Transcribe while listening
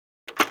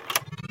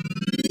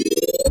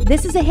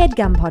This is a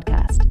HeadGum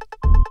podcast.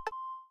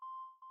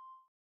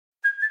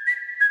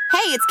 Hey,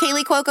 it's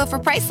Kaylee Cuoco for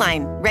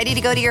Priceline. Ready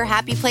to go to your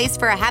happy place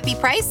for a happy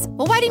price?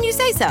 Well, why didn't you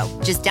say so?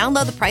 Just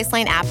download the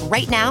Priceline app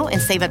right now and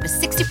save up to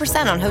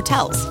 60% on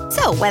hotels.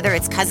 So whether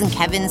it's Cousin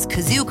Kevin's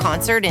Kazoo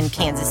Concert in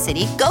Kansas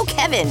City, go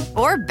Kevin,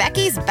 or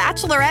Becky's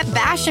Bachelorette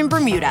Bash in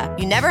Bermuda,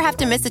 you never have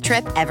to miss a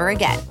trip ever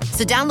again.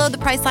 So download the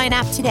Priceline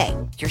app today.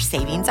 Your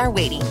savings are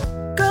waiting.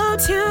 Go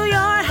to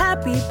your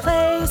happy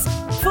place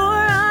for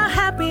a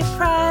happy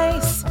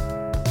price.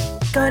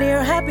 Go to your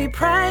happy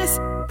price,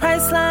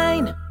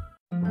 Priceline.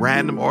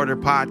 Random Order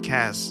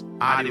Podcast,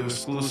 audio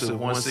exclusive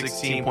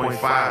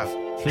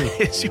 116.5.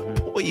 It's your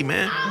boy,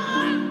 man.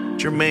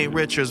 Jermaine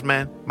Richards,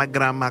 man. My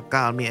grandma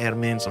called me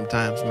Hermin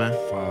sometimes, man.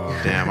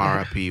 Damn,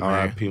 R.I.P., man.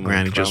 R.I.P., man.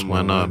 Granny just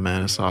went up,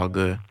 man. It's all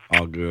good.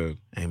 All good.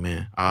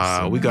 Amen.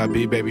 We got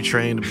B-Baby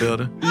Trey in the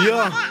building.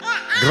 Yeah.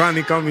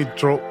 Granny call me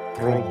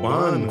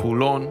Troban.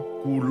 Coulon.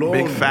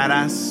 Big fat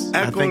ass.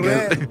 Echo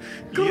that.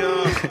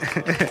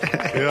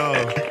 Yo.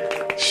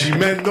 She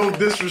meant no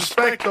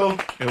disrespect, though.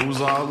 It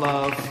was all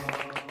love.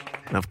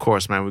 And of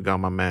course, man, we got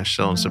my man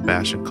Sheldon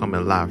Sebastian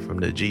coming live from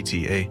the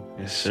GTA.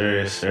 Yes,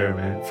 sir,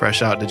 man.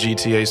 Fresh out the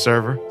GTA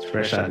server. It's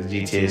fresh out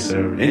the GTA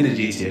server. In the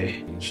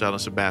GTA. Sheldon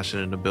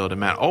Sebastian in the building,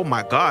 man. Oh,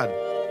 my God.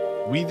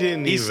 We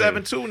didn't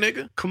E7 too,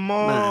 nigga. Come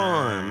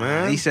on,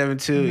 man.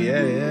 E72,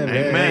 yeah, man.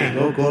 Amen.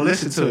 Go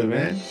listen to it,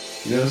 man.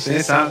 You know what I'm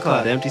saying?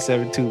 SoundCloud, the Empty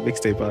 72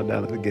 mixtape out there.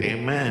 Let's get it.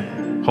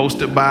 Amen.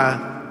 Hosted by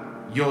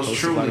yours Hosted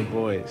truly. by the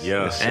boys.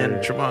 Yes, And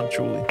Trevon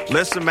truly.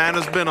 Listen, man,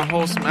 it's been a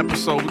wholesome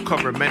episode. We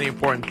covered many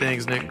important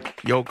things, nigga.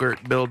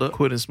 Yogurt buildup,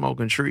 quitting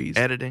smoking trees,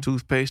 editing,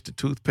 toothpaste to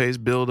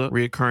toothpaste buildup,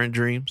 reoccurring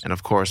dreams. And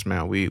of course,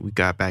 man, we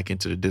got back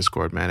into the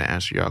Discord, man, to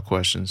answer y'all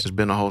questions. It's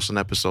been a wholesome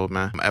episode,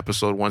 man.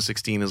 Episode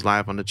 116 is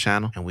live on the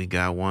channel, and we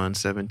got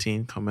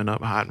 117 coming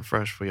up hot and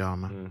fresh for y'all,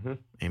 man. Mm-hmm.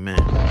 Amen.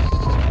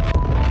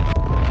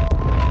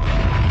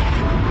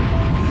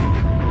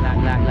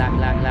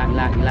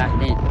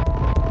 Locked in.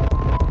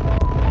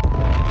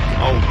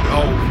 Oh,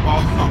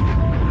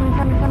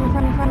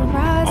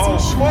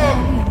 fuck.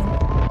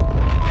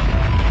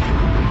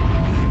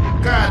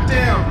 God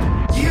damn.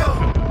 Yeah.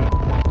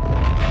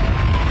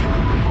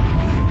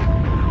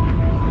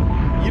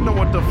 You know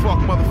what the fuck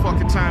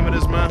motherfucking time it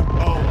is, man.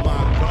 Oh,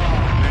 my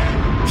God,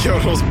 man. Yo,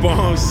 those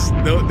bombs,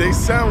 they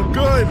sound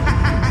good.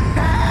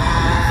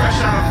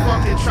 Fresh out of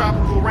fucking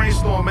tropical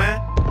rainstorm, man.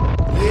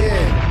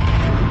 Yeah.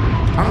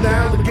 I'm the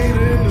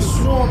alligator in the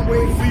swamp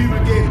waiting for you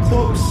to get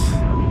close.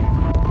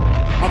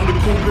 I'm the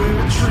cougar in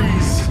the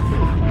trees.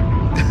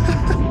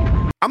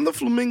 I'm the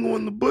flamingo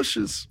in the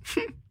bushes.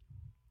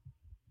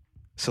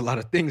 It's a lot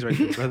of things right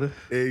there, brother.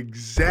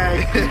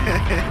 Exactly.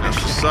 That's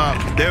what's up.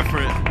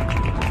 Different.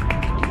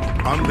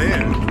 I'm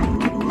there.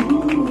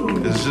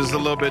 It's just a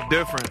little bit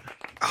different.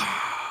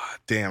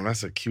 Damn,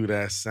 that's a cute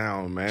ass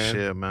sound, man.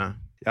 Shit, man.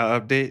 Y'all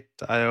update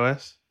to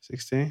iOS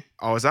 16?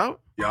 Oh, it's out?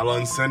 Y'all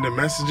unsending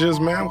messages,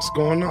 man? What's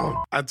going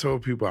on? I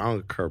told people I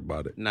don't care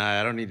about it.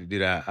 Nah, I don't need to do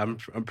that. I'm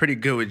pretty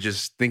good with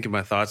just thinking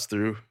my thoughts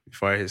through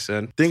before I hit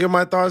send. Thinking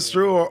my thoughts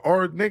through,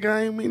 or nigga,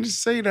 I ain't mean to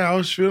say that. I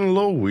was feeling a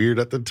little weird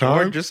at the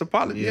time. Or just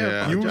apologize.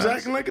 Yeah. You was apologize.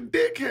 acting like a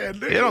dickhead,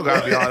 nigga. It don't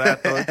gotta be all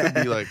that, though. It could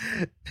be like,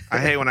 I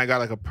hate when I got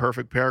like a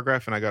perfect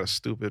paragraph and I got a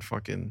stupid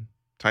fucking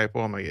typo.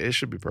 I'm like, it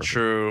should be perfect.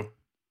 True.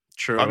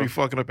 I'll be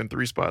fucking up in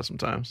 3 spots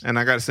sometimes. And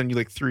I gotta send you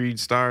like 3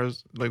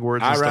 stars, like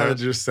words and I'd rather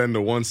stars. just send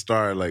a 1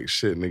 star, like,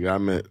 shit, nigga, I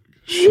meant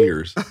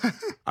shears.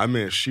 I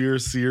meant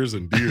shears, sears,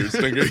 and deers.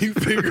 Nigga, you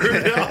figure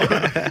it out.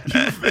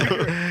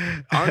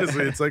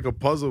 Honestly, it's like a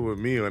puzzle with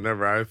me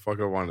whenever I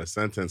fuck up on a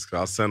sentence, because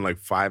I'll send like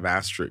 5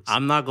 asterisks.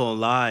 I'm not gonna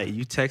lie.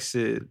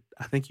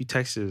 I think you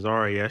texted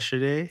Zara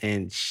yesterday,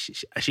 and she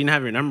didn't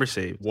have your number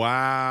saved.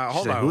 Wow. She's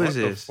Hold like, on. who what is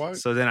the this? fuck?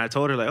 So then I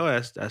told her, like, oh,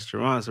 that's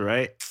Javon's,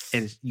 right?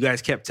 And you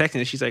guys kept texting,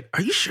 and she's like,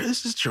 are you sure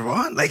this is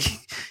Javon? Like,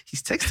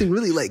 he's texting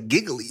really, like,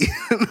 giggly.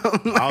 And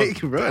I'm like,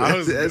 bro,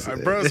 it's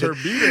her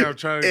B-Day. I'm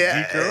trying to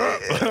geek her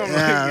up. I'm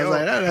I was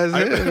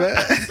like,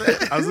 that's it,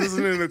 man. I was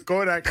listening to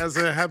Kodak. I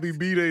said, happy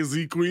B-Day,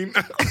 Z-Queen.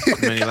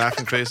 Many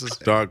laughing faces.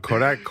 Dog,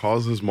 Kodak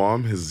calls his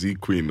mom his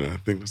Z-Queen. I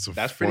think that's the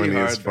That's pretty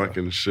funniest hard,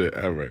 fucking shit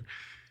ever.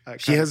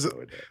 He has,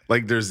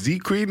 like, there's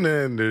Z-Queen,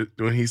 and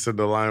when he said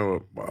the line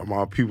with,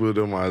 my people,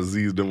 they're my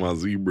Z's, they're my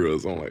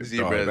zebras. I'm like,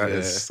 Zebras, dog, that yeah.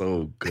 is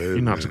so good.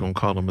 You're not just gonna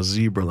call him a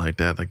zebra like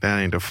that. Like, that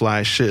ain't the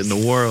fly shit in the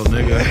world,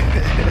 nigga.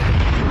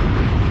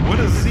 What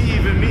does Z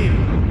even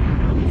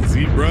mean?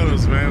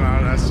 Z-brothers, man.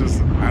 I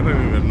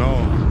don't even know.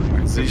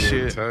 I Z couldn't even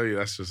shit. tell you.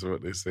 That's just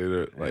what they say.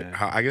 That, like,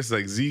 how, I guess,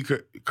 like, Z,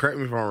 correct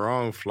me if I'm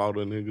wrong,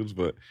 Flauta niggas,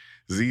 but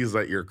Z is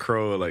like your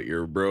crow, like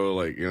your bro,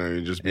 like, you know,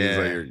 it just means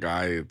like your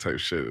guy type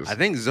shit. I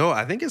think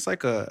it's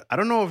like I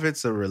don't know if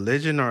it's a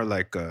religion or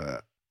like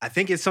I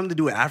think it's something to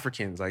do with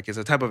Africans. Like, it's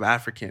a type of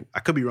African. I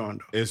could be wrong,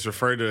 though. It's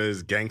referred to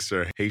as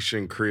gangster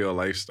Haitian Creole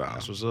lifestyle.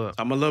 That's what's up.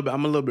 I'm a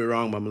little bit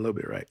wrong, but I'm a little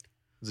bit right.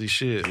 Z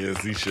shit. Yeah,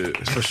 Z shit.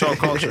 It's for show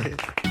culture.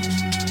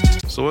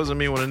 So what does it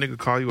mean when a nigga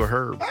call you a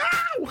herb?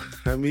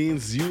 That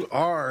means you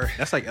are.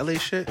 That's like LA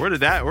shit. Where did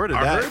that? Our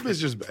herb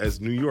is just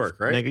as New York,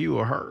 right? Nigga, you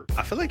a herb.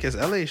 I feel like it's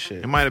LA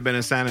shit. It might have been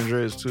in San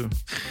Andreas too.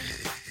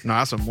 No,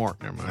 that's a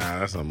mork. Never mind. Nah,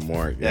 that's a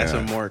mork. That's yeah.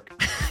 a mork.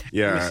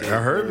 Yeah, Let me see. a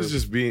herb is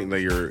just being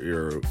like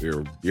you're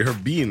a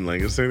bean.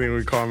 Like the same thing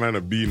we call a man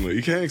a bean. Like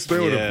you can't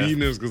explain what Yeah. a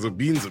bean is because a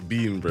bean's a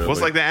bean, bro.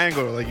 What's like the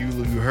angle? Like you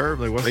herb?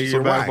 Like what's Like, so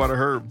you're bad whack. about a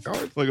herb?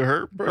 Like a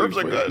herb? Bro, Herbs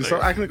are good. So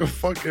nigga. acting like a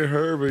fucking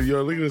herb, and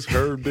yo, look at this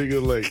herb,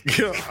 nigga. Like,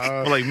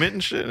 Or like mint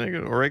and shit,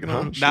 nigga.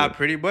 Oregano. and shit. Nah,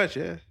 pretty much,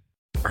 yeah.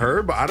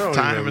 herb. I don't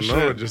Thyme even and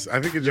know. shit. Just I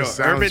think it Yo, just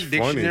sounds Urban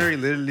funny. Dictionary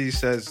literally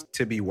says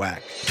to be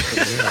whack.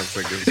 Yeah, it's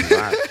like it's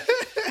whack.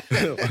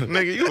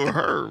 Nigga, you a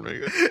herb,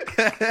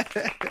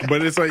 nigga.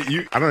 But it's like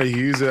you. I don't know. You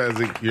use it as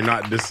like you're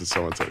not dissing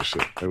someone type shit.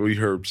 Like what do you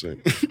herb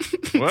saying?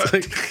 What?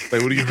 like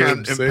what do you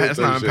herb say? That's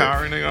not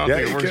empowering, nigga. I don't Yeah,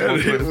 think it you works can.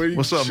 both ways. What you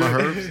What's up, my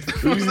shit? herbs?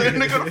 What Who's that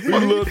nigga? What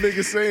you little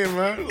nigga saying,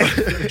 man?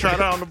 Try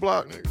that on the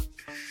block, nigga.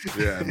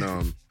 Yeah,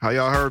 no. How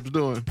y'all herbs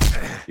doing?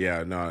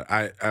 Yeah, no.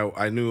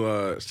 I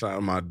knew shout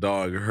out my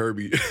dog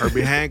Herbie.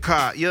 Herbie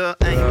Hancock. Yeah,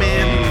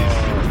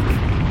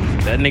 amen.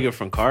 That nigga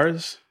from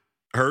Cars?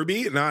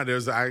 Herbie? Nah,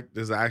 there's an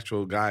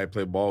actual guy I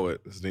play ball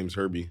with. His name's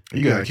Herbie.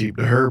 You gotta keep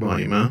the herb on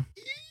you, man.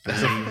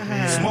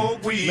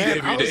 Smoke weed Man,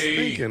 every I was day.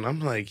 thinking, I'm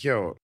like,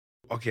 yo,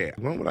 okay,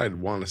 when would I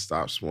want to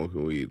stop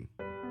smoking weed?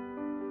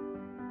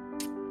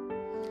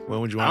 When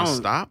would you I want to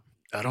don't- stop?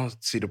 I don't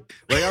see the.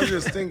 Like I was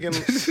just thinking,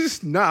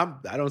 Nah,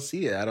 I don't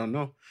see it. I don't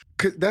know.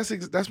 'cause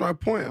that's my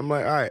point. I'm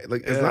like, all right,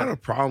 like it's Yeah. not a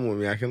problem with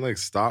me. I can like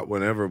stop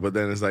whenever, but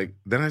then it's like,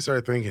 then I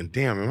started thinking,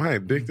 damn, am I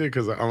addicted?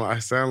 Because I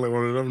sound like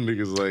one of them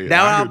niggas. Like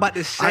That's what I I'm could- about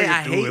to say.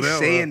 I could do hate whatever.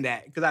 saying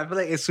that because I feel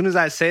like as soon as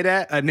I say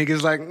that, a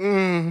nigga's like, You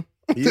know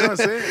what I'm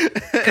saying?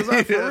 Because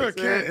I for You know real what I'm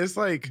saying? can't. It's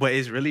like But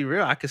it's really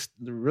real. I could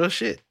the real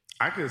shit.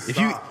 I could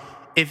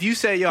If you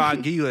say, yo, I'll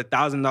give you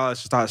 $1,000 to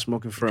start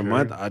smoking for a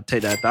month, I'll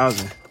take that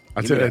 1,000. I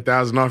take that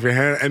 1,000 off your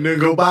hand and then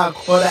go buy a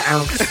quarter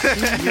ounce.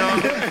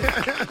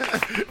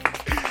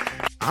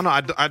 I know.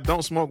 I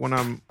don't smoke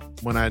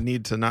when I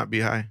need to not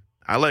be high.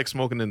 I like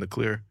smoking in the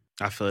clear.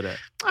 I feel that.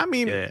 I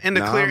mean, Yeah. in the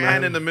Nah, clear man.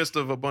 and in the midst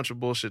of a bunch of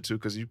bullshit too,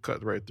 because you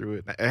cut right through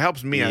it. It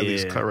helps me at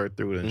least Yeah. cut right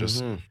through it and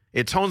just Mhm.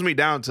 it tones me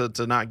down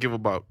to not give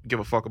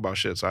a fuck about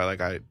shit. So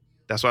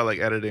that's why I like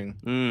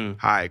editing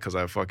high because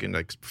I fucking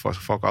like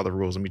fuck all the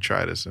rules. Let me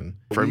try this, and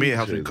for me it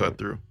helps me Shit, cut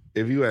though. through.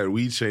 If you had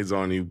weed shades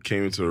on, you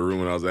came into the room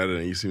when I was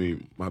editing, you see me,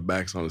 my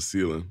back's on the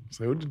ceiling. It's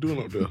like, what you doing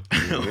up there?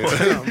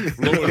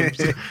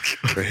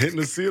 They're hitting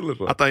the ceiling.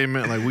 I thought you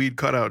meant like weed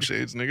cutout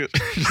shades, nigga.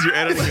 You're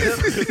editing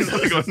it.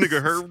 Like a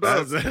nigga Herb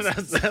does.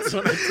 That's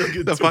when I took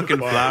it The too fucking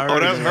far. flower. Oh,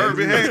 that's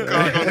Herbie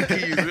Hancock on the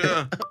keys.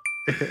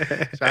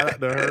 Yeah. Shout out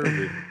to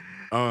Herbie.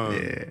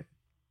 Yeah.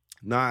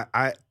 Nah,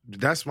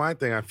 that's my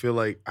thing. I feel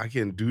like I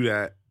can do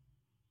that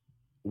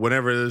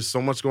whenever there's so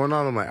much going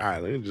on. I'm like, all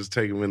right, let me just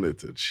take a minute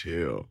to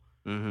chill.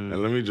 Mm-hmm.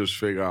 And let me just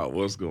figure out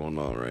what's going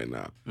on right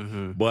now.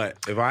 Mm-hmm. But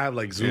if I have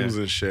like Zooms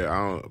and shit, I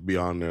don't be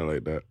on there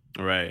like that.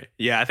 Right.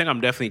 Yeah, I think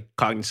I'm definitely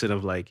cognizant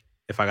of like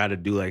if I got to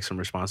do like some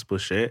responsible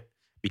shit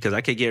because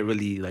I could get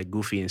really like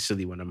goofy and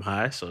silly when I'm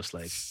high. So it's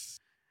like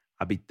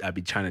I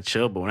be trying to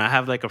chill, but when I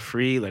have like a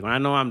free, like when I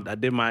know I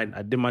did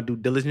my due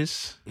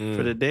diligence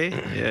for the day,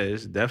 yeah,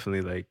 it's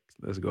definitely like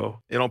let's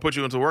go. It don't put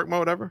you into work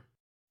mode ever?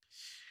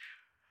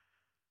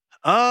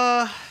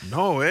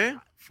 No, eh?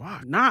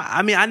 Fuck. Nah,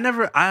 I mean,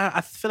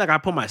 I feel like I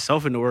put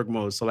myself into work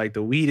mode. So like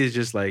the weed is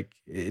just like,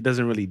 it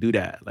doesn't really do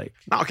that. Like,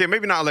 No, okay,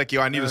 maybe not like,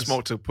 yo, I need to Yes.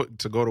 smoke to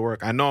go to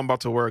work. I know I'm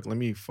about to work. Let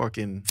me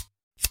fucking,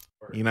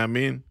 you know what I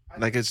mean?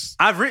 Like it's,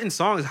 I've written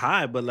songs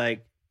high, but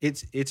like,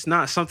 it's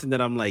not something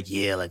that I'm like,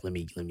 yeah, like, let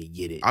me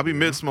get it. I'll be you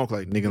know? mid-smoke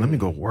like, nigga, let me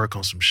go work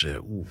on some shit.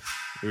 Ooh,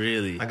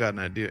 Really? I got an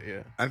idea,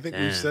 yeah. I think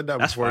Damn, we've said that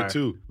that's before fire.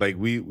 too. Like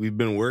we've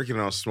been working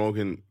on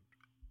smoking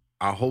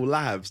our whole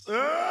lives.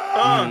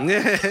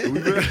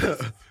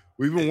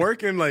 We've been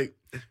working like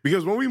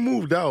because when we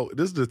moved out,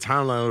 this is the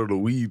timeline of the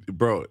weed,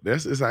 bro.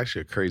 It's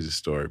actually a crazy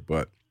story,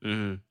 but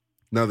Mhm.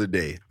 another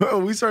day.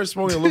 We started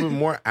smoking a little bit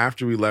more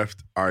after we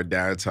left our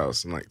dad's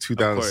house in like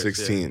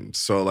 2016.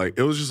 So like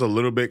it was just a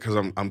little bit because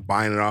I'm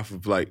buying it off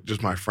of like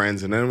just my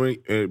friends, and then when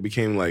it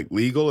became like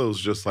legal, it was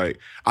just like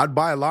I'd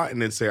buy a lot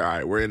and then say, all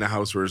right, we're in the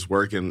house, we're just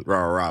working, rah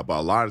rah rah. But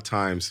a lot of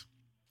times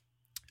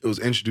it was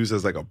introduced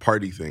as like a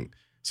party thing.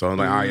 So I'm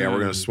like, all right, yeah, we're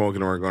gonna smoke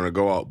and we're gonna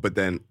go out. But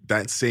then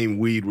that same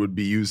weed would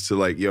be used to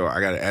like, yo, I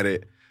gotta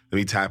edit. Let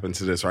me tap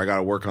into this, or I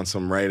gotta work on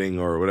some writing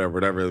or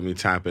whatever. Let me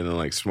tap in and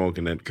like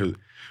smoking it because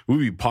we'd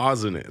be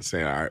pausing it and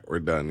saying, all right, we're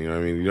done. You know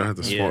what I mean? You don't have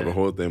to smoke Yeah. the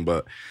whole thing.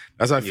 But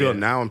as I feel Yeah.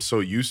 now, I'm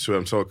so used to it.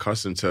 I'm so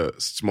accustomed to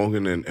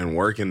smoking and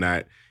working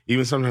that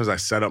even sometimes I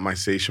set up my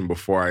station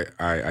before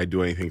I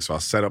do anything. So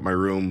I'll set up my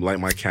room, light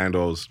my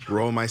candles,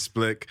 roll my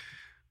splick,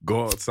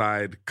 go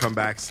outside, come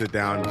back, sit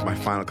down. My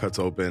Final Cut's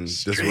open.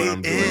 This is what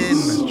I'm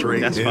doing.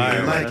 Straight That's in.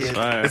 fire. Like That's it.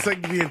 fire. It's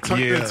like being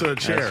tucked Yeah, into a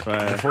chair that's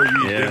fire. before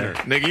you eat Yeah. dinner.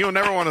 Nigga, you don't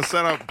never want to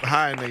set up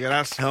high,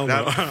 nigga. Hell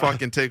no. That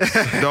fucking takes,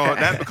 dog,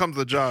 that becomes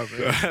the job.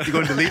 Man. You're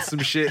gonna delete some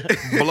shit.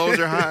 Blows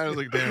your high. I was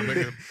like, damn,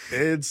 nigga.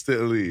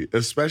 Instantly.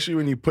 Especially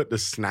when you put the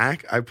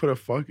snack. I put a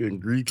fucking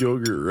Greek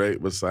yogurt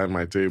right beside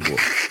my table.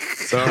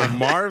 So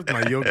Marv,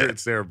 my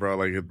yogurt's there, bro.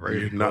 Like,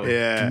 do not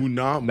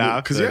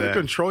move. Because you have to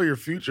control your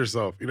future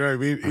self. You know what I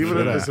mean? Even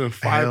if it's in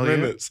 5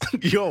 minutes.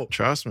 Yo,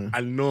 trust me. I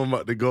know I'm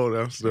about to go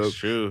downstairs. It's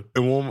true.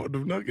 And warm up the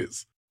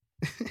nuggets.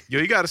 Yo,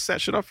 you got to set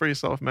shit up for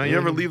yourself, man. You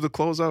ever leave the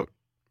clothes out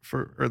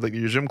or like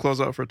your gym clothes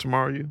out for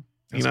tomorrow? You know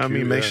what I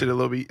mean? Make shit a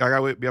little bit. I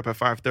got to be up at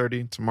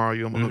 5:30 tomorrow.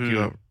 I'm gonna hook you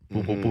up.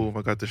 Boom, boom, boom.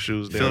 I got the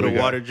shoes there. Fill the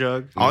water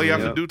jug. All you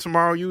have to do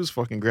tomorrow, you is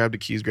fucking grab the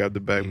keys, grab the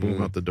bag,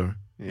 boom, out the door.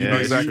 You know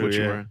exactly what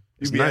you're wearing.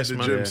 You be at the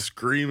gym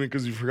screaming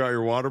because you forgot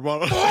your water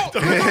bottle.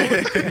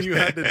 Thing you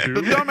had to do.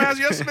 The dumbass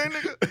yesterday,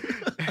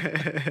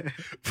 nigga.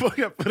 Fuck,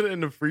 I put it in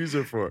the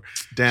freezer for.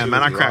 Damn,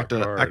 man, I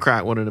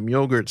cracked one of them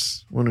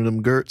yogurts, one of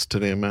them gurts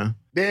today, man.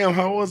 Damn,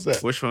 how was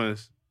that? Which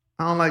ones?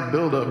 I don't like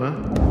build up,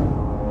 man.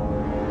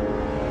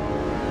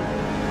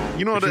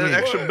 You know the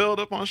extra build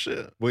up on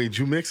shit. Wait, did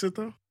you mix it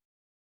though?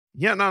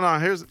 Yeah, no.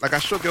 Here's like I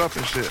shook it up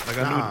and shit. Like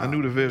I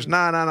knew the vision.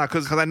 Nah.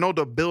 Because I know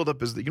the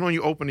buildup is. You know when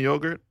you open the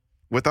yogurt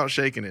without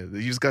shaking it,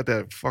 you just got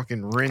that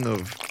fucking ring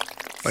of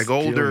like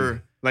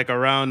older, like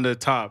around the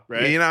top,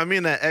 right? You know what I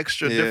mean? That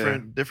extra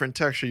different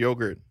texture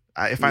yogurt.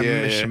 If I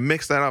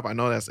mix that up, I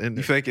know that's in there.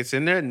 You feel like it's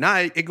in there?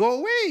 Nah, it go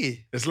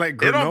away. It's like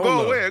granola. It don't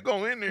go away. It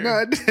go in there.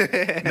 No,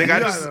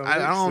 nigga, I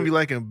don't be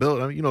liking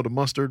build. You know the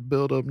mustard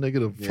build up, nigga.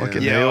 The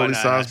fucking aioli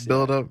sauce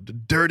build up. The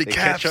dirty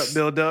caps. Ketchup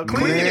build up.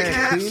 Clean your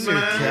caps,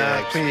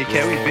 man. Clean your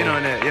cap. We've been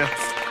on that. Yeah.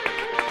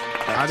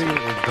 I didn't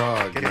even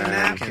dog. Get the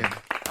napkin.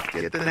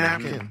 Get the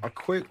napkin.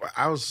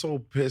 I was so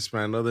pissed,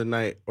 man. The other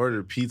night,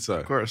 ordered pizza.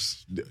 Of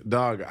course,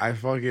 dog. I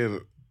fucking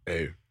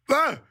I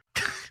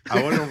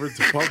went over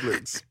to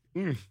Publix.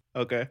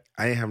 Okay.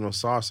 I ain't have no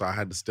sauce, so I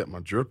had to step my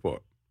drip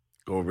up.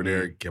 Go over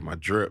there, get my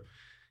drip.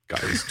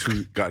 Got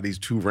these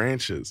two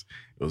ranches.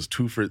 It was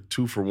two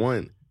for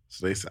one.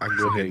 So they said I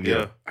go ahead and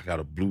get. I got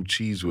a blue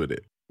cheese with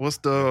it. What's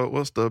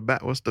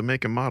the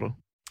make and model?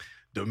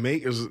 The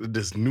make is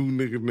this new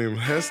nigga named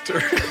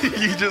Hester.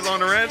 You just on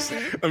the ranch?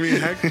 I mean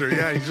Hector.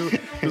 Yeah,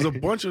 there's a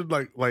bunch of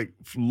like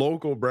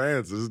local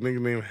brands. This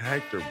nigga named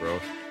Hector, bro.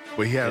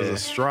 But he has a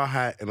straw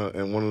hat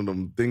and one of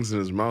them things in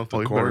his mouth.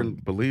 Oh,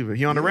 corn. Believe it.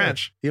 He on the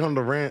ranch. He on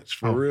the ranch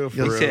for real.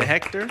 You said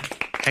Hector?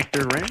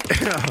 Hector Ranch?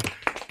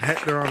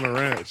 Hector on the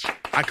ranch.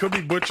 I could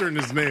be butchering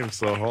his name,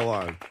 so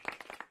hold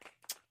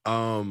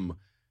on.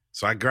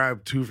 So I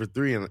grabbed 2 for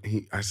 $3,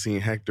 and I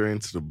seen Hector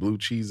into the blue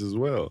cheese as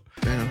well.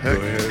 Damn,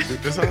 Hector.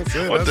 That's how I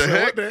said. What the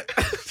heck? What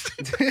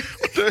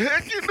the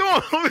heck you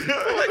doing?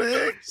 What the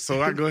heck?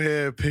 So I go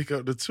ahead and pick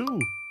up the 2.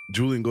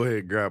 Julian, go ahead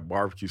and grab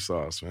barbecue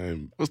sauce,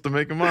 man. What's the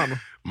make and model?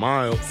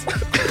 Miles.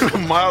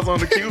 Miles on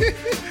the queue?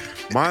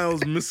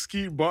 Miles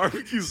Mesquite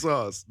barbecue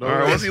sauce. No, all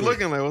right, what's he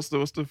looking like? What's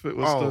the fit?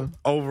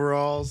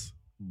 Overalls,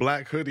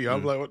 black hoodie.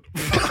 I'm like, what the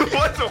fuck?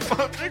 What the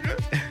fuck, nigga?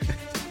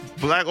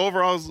 Black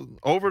overalls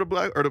over the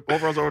black, or the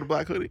overalls over the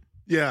black hoodie?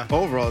 Yeah.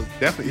 Overalls,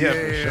 definitely. Yeah,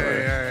 for sure.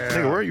 Yeah.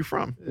 Nigga, where are you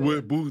from?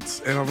 With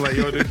boots. And I'm like,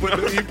 yo, he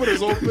put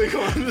his own thing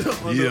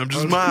on. Yeah, I'm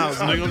just Miles,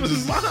 nigga. I'm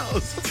just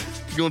Miles.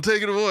 You gonna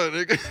take it or what,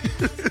 nigga?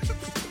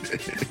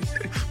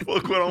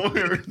 Fuck what I'm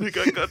wearing,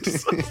 nigga. I got the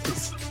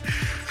sauce.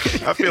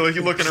 I feel like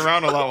you're looking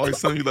around a lot while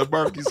he's telling you that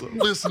barbecue sauce.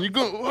 Listen, I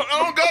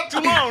don't got too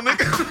long,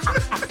 nigga.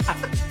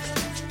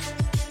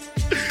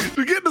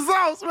 You get the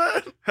sauce,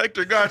 man.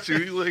 Hector got you.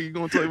 He's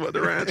gonna tell you about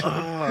the ranch.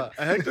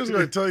 Hector's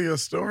gonna tell you a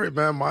story,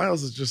 man.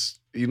 Miles is just,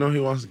 he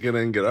wants to get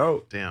in and get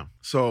out. Damn.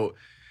 So,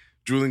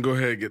 Julian, go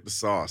ahead and get the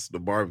sauce, the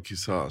barbecue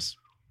sauce.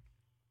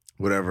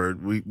 Whatever.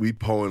 We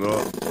pulling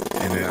up.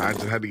 And then I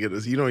just had to get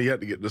this, you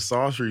had to get the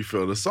sauce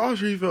refill. The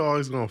sauce refill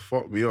always gonna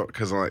fuck me up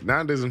because I'm like,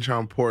 nowadays I'm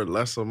trying to pour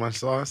less of my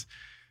sauce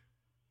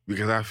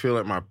because I feel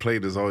like my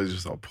plate is always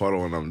just a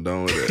puddle and I'm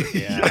done with it.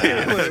 Yeah, I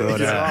feel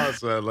that.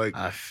 Sauce, man.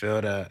 I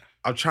feel that.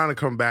 I'm trying to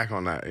come back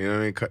on that, you know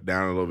what I mean? Cut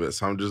down a little bit.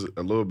 So I'm just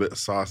a little bit of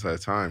sauce at a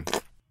time.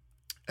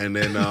 And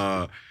then,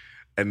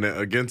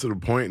 again to the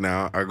point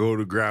now, I go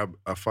to grab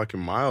a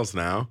fucking Miles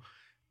now.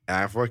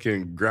 I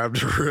fucking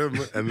grabbed the rim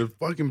and the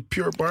fucking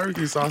pure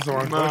barbecue sauce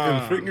on my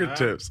fucking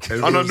fingertips.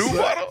 And on a new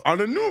bottle? On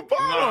a new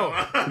bottle.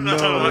 No,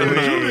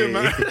 Julian,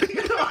 man.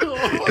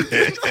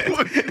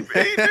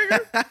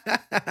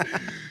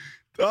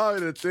 Dog,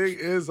 the thing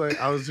is, like,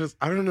 I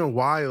don't know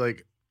why,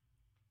 like,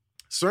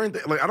 certain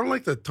things, like, I don't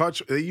like to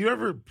touch. You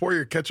ever pour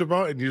your ketchup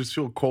out and you just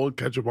feel cold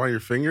ketchup on your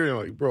finger? And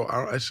you're like, bro,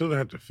 I shouldn't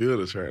have to feel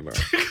this right now.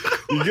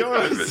 You get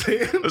what I'm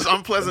saying? There's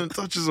unpleasant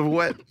touches of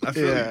wet. I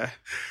feel you.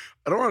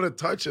 I don't want to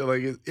touch it.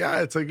 Like,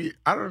 it's like,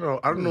 I don't know.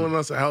 I don't know what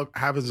else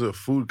happens with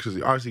food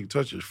because obviously you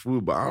touch your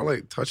food, but I don't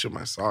like touching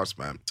my sauce,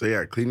 man. So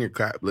yeah, clean your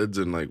crap lids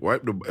and like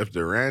wipe if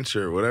the ranch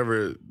or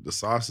whatever the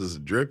sauce is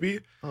drippy,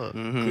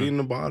 clean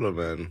the bottom,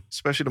 man.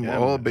 Especially the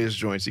oil-based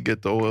joints. You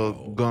get the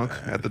oil gunk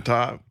at the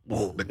top.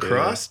 The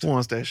crust? Who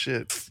wants that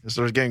shit? It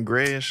starts getting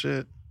gray and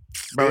shit.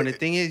 Bro, and the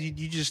thing is,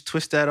 you just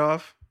twist that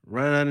off,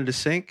 run it under the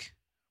sink.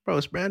 Bro,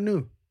 it's brand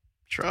new.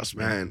 Trust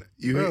me. Man,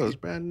 it's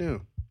brand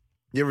new.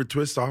 You ever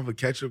twist off a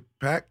ketchup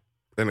pack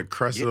and the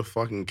crust of the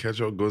fucking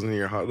ketchup goes into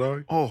your hot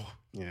dog? Oh,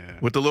 yeah.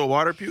 With the little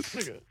water puke?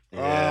 Nigga.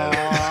 Yeah.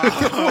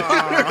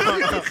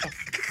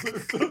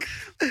 With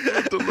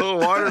the little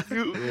water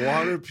puke.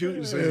 Water puke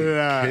just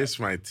piss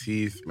my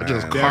teeth, man.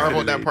 Just carve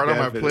on that part of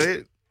my Definitely.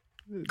 plate.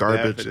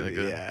 Garbage, Definitely,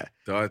 nigga. yeah.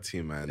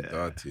 Dirty, man.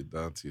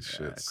 Dirty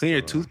shit. Clean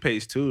your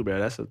toothpaste too, bro.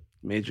 That's a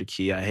major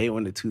key. I hate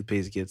when the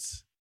toothpaste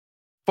gets.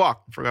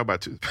 Fuck, forgot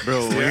about toothpaste.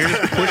 Bro, when you're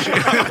pushing.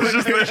 I was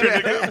just thinking,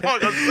 nigga.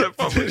 Fuck, I said,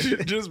 fuck. Did you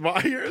just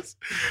buy yours?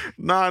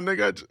 Nah,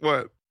 nigga.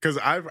 What? Because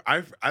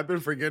I've been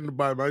forgetting to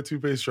buy my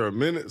toothpaste for a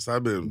minute, so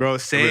I've been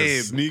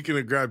Same. sneaking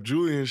to grab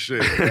Julian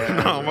shit.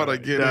 No, I'm about to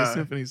get in a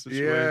symphony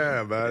situation.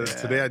 Yeah, man. Yeah,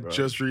 Today I bro.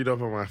 just read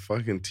up on my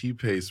fucking tea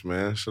paste,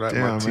 man. Should I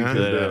Damn, my teeth man.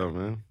 are down,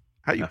 man?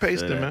 How you I feel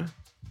paste it, that. man?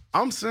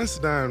 I'm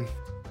Sensodyne.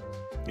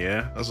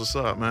 Yeah. That's what's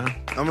up, man.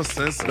 I'm a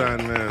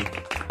Sensodyne, man.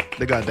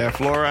 They got that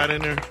fluoride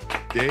in there.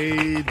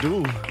 They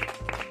do.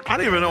 I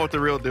don't even know what the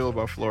real deal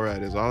about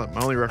fluoride is. My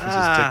only reference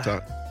is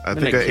TikTok. I I'm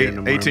think not an caring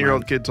no more,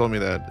 18-year-old man. kid told me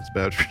that it's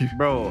bad for you.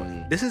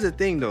 Bro, this is the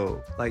thing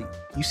though. Like,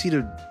 you see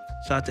the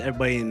shout out to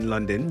everybody in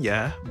London,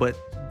 yeah, but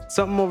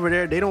something over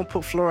there, they don't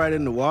put fluoride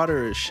in the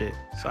water or shit.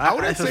 So I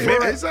wouldn't say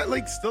feel is that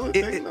like still a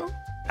thing though?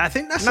 I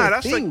think that's Nah, a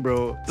that's thing, like-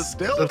 bro.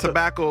 The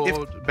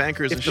tobacco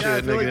bankers and shit, Yeah,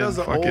 I feel nigga. like that's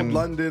an fucking, old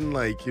London,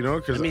 like, you know,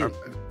 because I mean-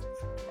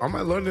 all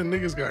my London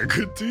niggas got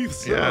good teeth.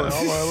 So Yeah.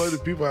 all my London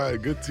people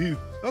had good teeth.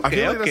 I Okay,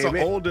 feel like that's okay, an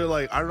man. older,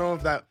 like, I don't know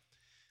if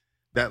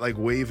that like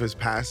wave has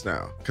passed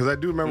now. Because I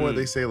do remember when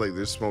they say like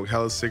they smoke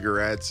hella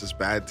cigarettes, just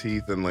bad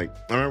teeth, and like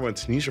I remember when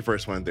Tanisha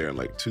first went there in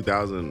like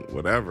 2000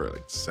 whatever,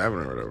 like 7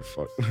 or whatever.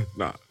 Fuck,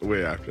 nah,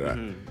 way after that.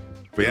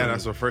 But yeah,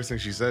 that's the first thing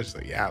she said. She's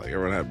like, yeah, like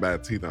everyone had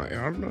bad teeth. I'm like,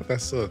 I don't know if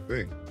that's still a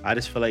thing. I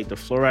just feel like the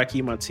fluoride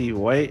keep my teeth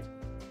white.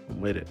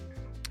 I'm with it.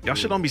 Y'all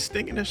shit don't be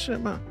stinking and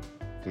shit, man.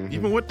 Mhm.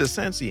 Even with the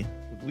Sensi.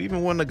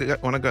 Even when I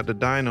got the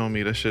Dine on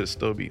me, that shit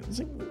still be.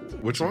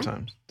 Which one?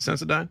 Sometimes.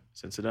 Sensodyne?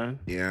 Sensodyne.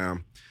 Yeah,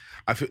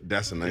 I feel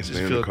that's a nice Just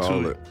name to feel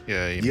call too- it.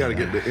 Yeah, You gotta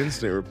get the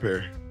instant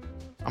repair.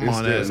 I'm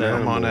on that. instant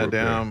I'm on animal that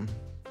repair. damn.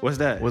 What's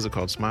that? What's it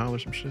called? Smile or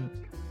some shit?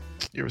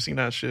 You ever seen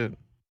that shit?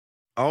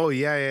 Oh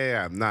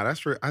yeah. Nah, that's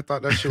for. I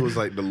thought that shit was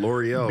like the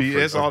L'Oreal.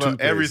 It's all the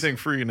toothpaste. everything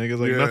free, niggas.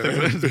 Like Yeah. nothing.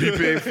 It's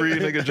BPA free,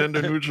 nigga.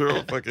 Gender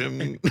neutral.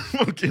 Fucking.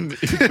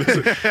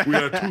 We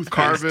got toothpaste.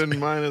 Carbon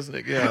minus,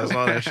 nigga. Yeah, it's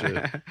all that shit.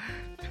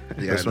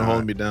 Yeah, That's what nah.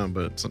 holding me down.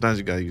 But sometimes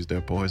you gotta use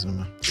that poison,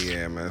 man.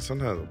 Yeah, man.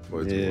 Sometimes the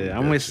poison. Yeah,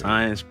 I'm with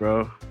science,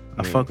 bro.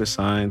 I fuck with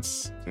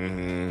science.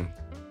 Mm-hmm.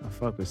 I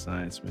fuck with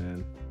science,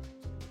 man.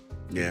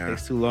 It Yeah.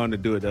 takes too long to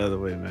do it the other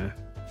way, man.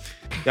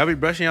 Y'all be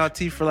brushing y'all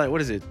teeth for like,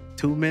 what is it,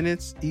 2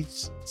 minutes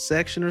each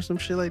section or some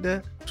shit like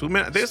that? 2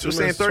 minutes. I think it's 2 saying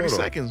minutes 30 total.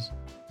 seconds.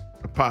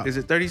 A pop. Is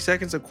it 30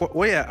 seconds a quarter?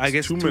 Well, yeah, I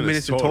guess 2 2 minutes in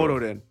minutes total total.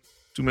 then.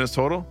 2 minutes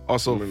total.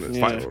 Also, 2 minutes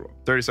Yeah. total.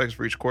 30 seconds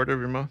for each quarter of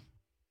your mouth.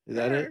 Is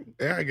that it?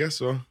 Yeah, I guess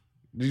so.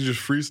 You just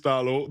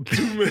freestyle all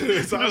 2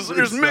 minutes. I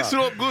Just mix it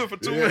up good for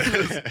 2 Yeah.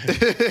 minutes.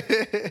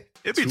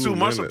 It'd be 2 too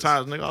much minutes.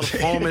 sometimes, nigga. All the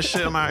foam and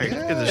shit. I'm like,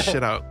 get this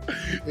shit out.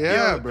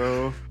 Yeah,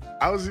 bro.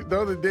 I was the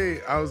other day.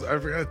 I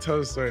forgot to tell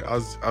the story. I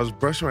was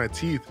brushing my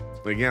teeth.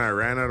 Again, I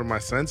ran out of my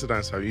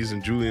Sensodyne, so I'm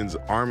using Julian's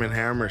Arm &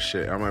 Hammer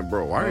shit. I'm like,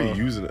 bro, why are you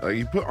using it? Like,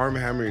 you put Arm &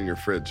 Hammer in your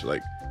fridge,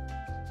 like.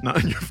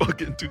 Not in your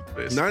fucking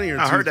toothpaste. Not in your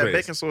I heard that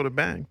toothpaste. baking soda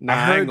bang. Nah, I I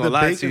ain't heard gonna the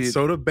lie to baking you.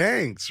 soda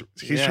bangs.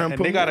 He's Yeah, trying to and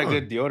put they got me a on.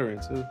 good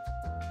deodorant too.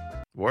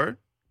 Word?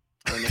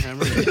 On the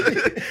hammer.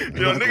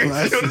 Yo,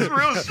 nigga, yo, this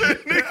real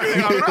shit,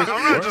 nigga.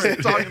 I'm not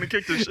just talking to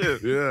kick the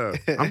shit.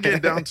 Yeah. I'm getting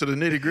down to the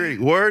nitty gritty.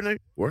 Word, nigga.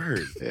 Word.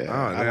 Yeah, Oh,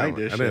 I damn. like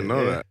this I didn't shit,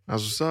 know yeah. that.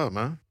 That's what's up,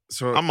 man.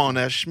 So I'm on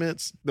that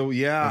Schmitz. though,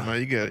 yeah.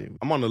 You got it.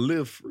 I'm on the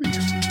live free.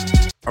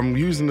 I'm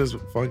using this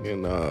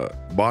fucking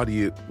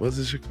body. What's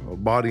this shit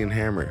called? Body and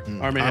Hammer.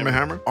 Arm & Arm and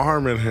Hammer?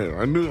 Arm and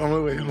Hammer. I knew. I'm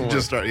like, wait, hold on.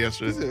 Just started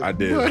yesterday. I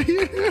did.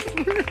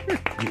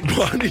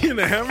 Body and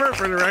Hammer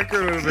for the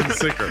record would have been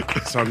sicker.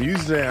 So I'm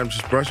using it. I'm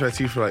just brushing my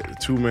teeth for like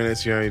 2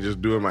 minutes. You know,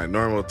 just doing my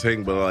normal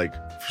thing. But like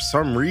for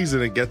some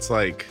reason, it gets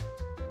like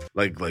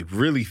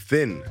really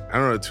thin. I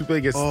don't know. The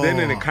toothpaste gets thin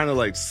and it kind of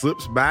like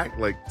slips back,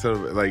 like to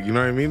like, you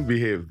know what I mean?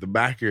 Behave the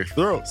back of your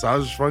throat. So I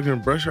was just fucking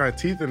brushing my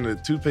teeth and the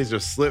toothpaste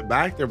just slipped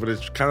back there, but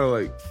it kind of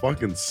like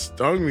fucking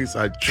stung me, so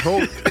I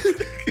choked.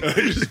 I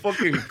just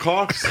fucking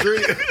coughed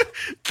straight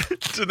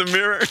To the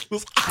mirror.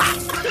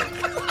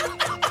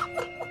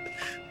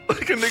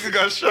 Like a nigga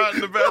got shot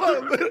in the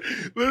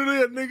bathroom.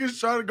 Literally, a nigga's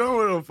trying to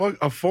go with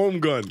a foam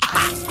gun.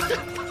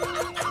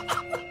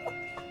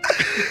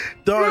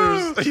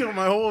 Dog, yo,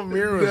 my whole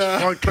mirror was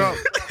fucked up.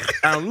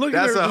 And I'm looking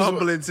That's at a her just-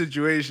 humbling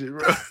situation,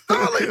 bro.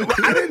 Like,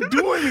 I didn't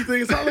do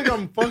anything. It's not like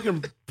I'm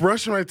fucking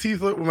brushing my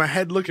teeth with my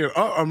head looking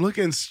up. I'm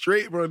looking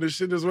straight, bro. This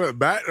shit just went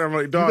back. And I'm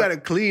like, dog. You gotta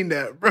clean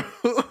that, bro.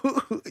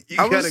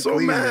 I was so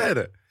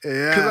mad.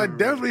 Yeah, Because I bro.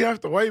 definitely have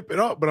to wipe it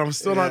up, but I'm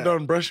still not Yeah.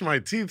 done brushing my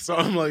teeth. So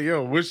I'm like,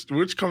 yo, which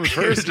comes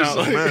first? It's just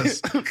now? a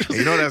mess.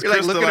 You know that's You're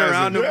like looking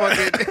around the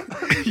crystallizing.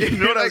 fucking. You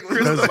know that's That's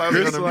crystallizing on the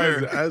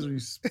crystallizing mirror. as we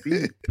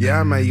speak.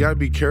 Yeah, man, you gotta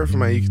be careful,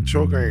 man. You can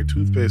choke on your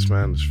toothpaste,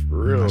 man. It's for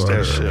real. That's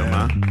that shit,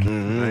 man.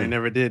 Mhm. I ain't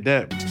never did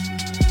that.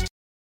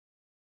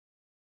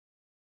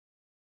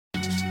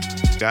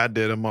 God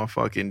did a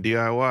motherfucking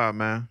DIY,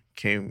 man.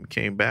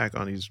 Came back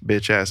on these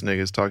bitch ass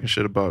niggas talking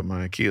shit about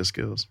my IKEA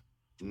skills.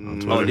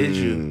 Oh, did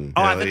you?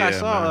 Oh, I Hell think I yeah,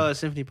 saw man.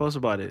 Symphony post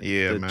about it.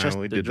 Yeah, man.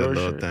 We did the George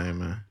little shirt. thing,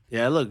 man.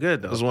 Yeah, it looked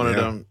good though. It was one of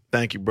them.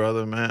 Thank you,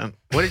 brother, man.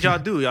 What did y'all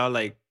do? Y'all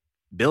like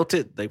built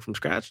it like from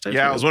scratch?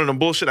 Yeah, it was one of them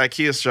bullshit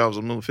IKEA shops,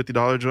 them little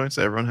 $50 joints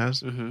that everyone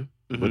has.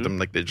 With them,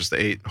 like, they're just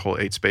the whole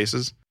 8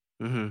 spaces.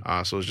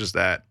 So it's just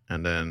that.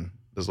 And then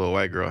this little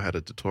white girl had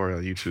a tutorial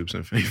on YouTube.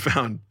 Symphony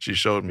found, she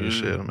showed me the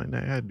shit. I'm like, nah,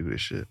 I gotta do this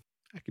shit.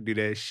 I could do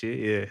that shit,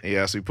 yeah.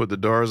 Yeah, so you put the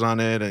doors on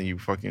it and you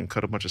fucking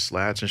cut a bunch of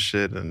slats and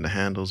shit and the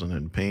handles and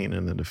then paint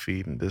and then the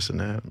feet and this and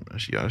that.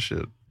 That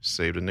shit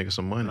saved a nigga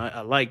some money.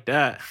 I like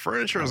that.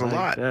 Furniture is I a like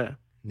lot. that.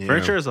 Yeah.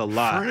 Furniture is a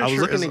lot. I was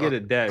Furniture looking is to get a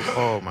desk.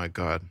 Oh my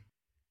God.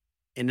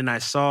 And then I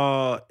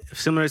saw,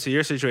 similar to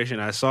your situation,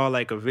 I saw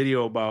like a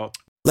video about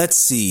Let's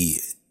see.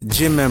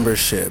 Gym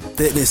membership,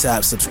 fitness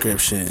app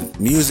subscription,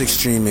 music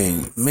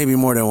streaming, maybe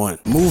more than one.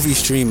 Movie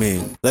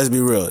streaming, let's be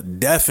real,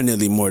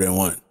 definitely more than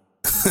one.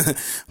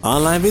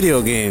 Online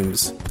video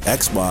games,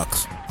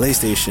 Xbox,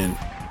 PlayStation,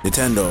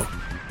 Nintendo.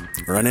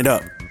 Run it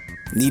up.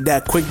 Need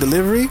that quick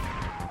delivery?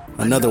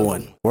 Another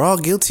one. We're all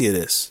guilty of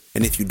this.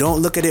 And if you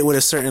don't look at it with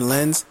a certain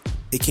lens,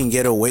 it can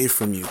get away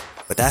from you.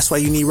 But that's why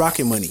you need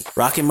Rocket Money.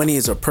 Rocket Money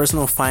is a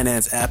personal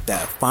finance app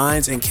that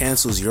finds and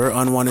cancels your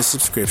unwanted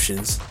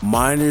subscriptions,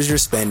 monitors your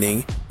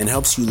spending, and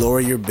helps you lower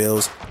your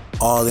bills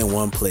all in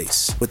one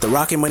place. With the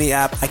Rocket Money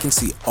app, I can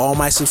see all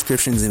my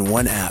subscriptions in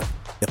one app.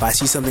 If I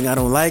see something I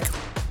don't like,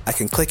 I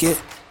can click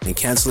it and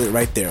cancel it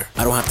right there.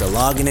 I don't have to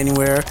log in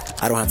anywhere.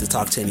 I don't have to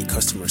talk to any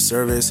customer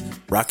service.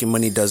 Rocket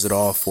Money does it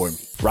all for me.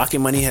 Rocket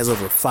Money has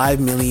over 5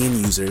 million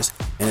users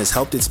and has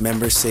helped its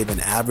members save an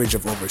average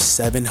of over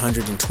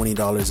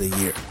 $720 a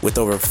year, with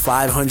over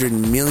 $500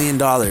 million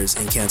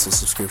in canceled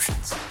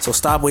subscriptions. So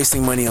stop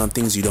wasting money on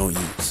things you don't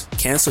use.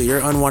 Cancel your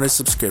unwanted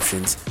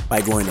subscriptions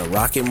by going to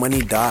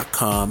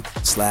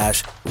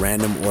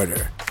rocketmoney.com/random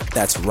order.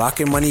 That's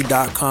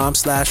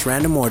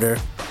rocketmoney.com/random order.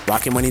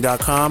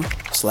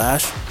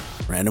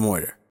 rocketmoney.com/random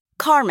order.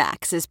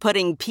 CarMax is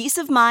putting peace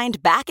of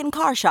mind back in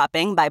car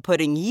shopping by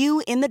putting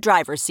you in the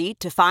driver's seat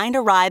to find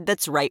a ride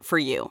that's right for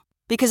you.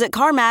 Because at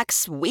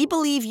CarMax, we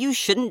believe you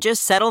shouldn't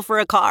just settle for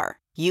a car.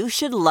 You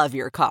should love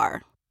your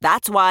car.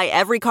 That's why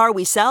every car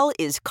we sell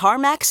is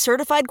CarMax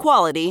certified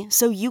quality,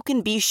 so you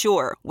can be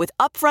sure with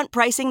upfront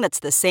pricing that's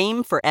the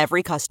same for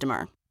every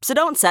customer. So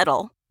don't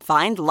settle.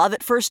 Find love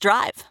at first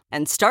drive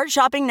and start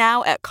shopping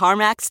now at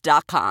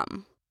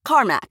CarMax.com.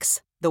 CarMax,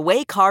 the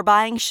way car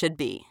buying should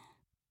be.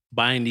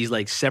 buying these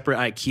like separate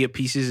IKEA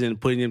pieces and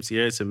putting them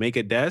together to make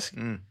a desk.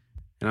 And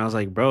I was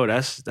like, bro,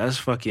 that's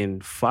fucking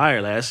fire.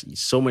 Like, that's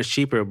so much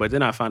cheaper. But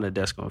then I found a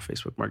desk on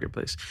Facebook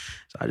Marketplace.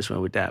 So I just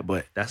went with that.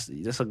 But that's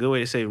a good way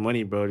to save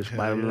money, bro. Just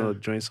buy them little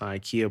joints on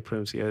IKEA, put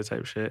them together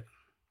type shit.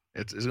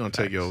 It's going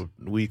to take your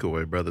week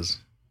away, brothers.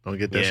 Don't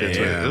get that shit.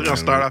 Yeah, It's going to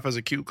start off as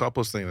a cute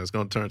couples thing. It's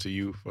going to turn to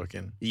you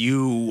fucking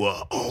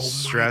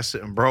stress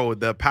it. And bro,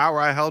 the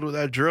power I held with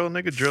that drill,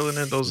 nigga, drilling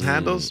in those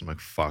handles, I'm like,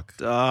 fuck.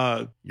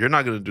 Dog. You're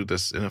not going to do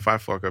this. And if I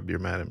fuck up, you're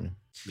mad at me.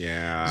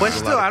 Yeah. But a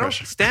still, lot of I don't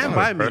pressure. stand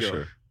by me,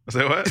 though. I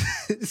say what?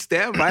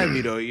 Stand by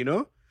me, though, you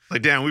know?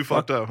 Like, damn, we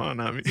fucked up, huh?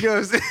 Not me. You know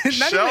what I'm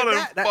saying?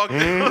 Sheldon fucked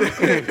up.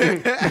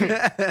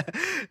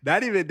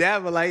 Not even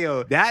that, but like,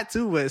 yo, that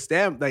too, but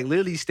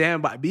literally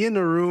stand by. Be in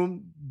the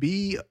room,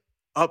 be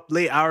up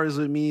late hours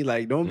with me.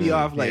 Like, don't be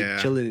off, like,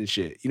 chilling and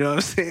shit. You know what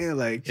I'm saying?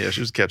 Like, Yeah, she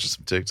was catching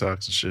some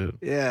TikToks and shit.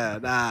 yeah,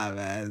 nah,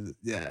 man.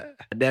 Yeah.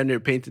 I damn near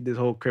painted this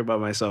whole crib by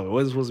myself. It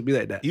wasn't supposed to be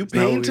like that. You It's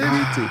not what we painted?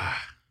 agreed to.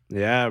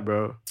 Yeah,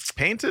 bro.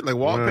 Painted? Like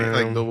wall paint?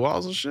 Like the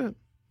walls and shit?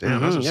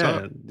 Damn, that's what's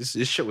up. This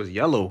shit was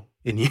yellow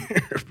in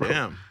here, bro.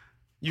 Damn.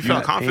 You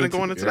felt confident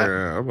going into that?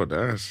 Yeah, I'm about to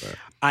ask that.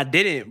 I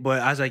didn't,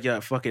 but I was like, yeah,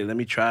 fuck it, let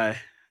me try.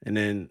 And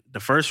then the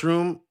first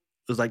room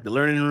was like the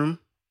learning room.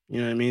 You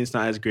know what I mean? It's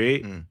not as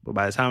great. But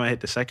by the time I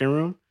hit the second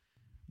room,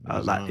 I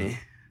was locked in.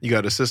 You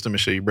got a system and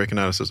shit. You breaking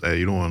out a system. Hey,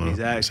 you don't want to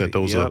Exactly. set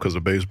those up because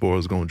the baseboard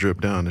is going to drip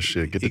down and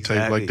shit. Get the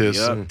tape like this.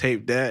 Yup,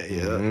 tape that.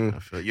 Yeah. I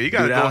feel you. You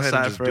got to Do go the ahead and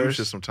outside just do first.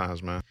 shit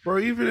sometimes, man. Bro,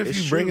 even if It's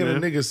you true, bring in a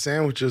man. nigga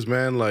sandwiches,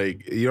 man,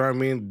 like, you know what I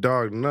mean?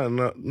 Dog,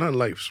 nothing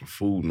like some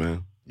food,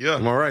 man. Yeah.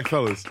 Am I right,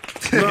 fellas?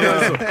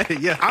 No,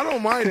 Yeah. I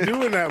don't mind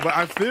doing that, but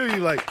I feel you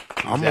like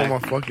I'm on my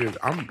fucking,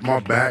 my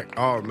back.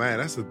 Oh man,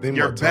 that's the thing.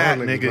 Your about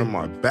telling back, niggas, nigga. man,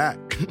 my back.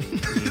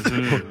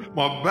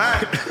 My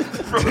back.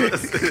 Bro,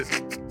 that's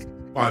it.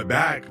 My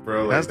back,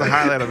 bro. That's the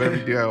highlight of every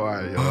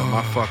DIY. Yo.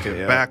 My fucking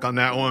back on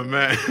that one,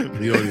 man.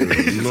 You don't even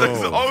It's like, know.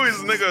 it's always,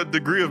 nigga, a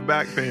degree of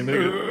back pain,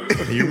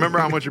 nigga. You remember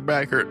how much your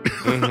back hurt?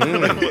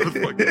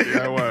 Motherfucking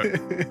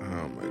DIY.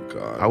 Oh my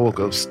god. I woke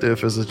up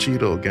stiff as a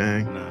Cheeto,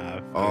 gang.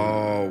 Nah.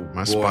 Oh,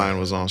 My boy. spine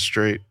was on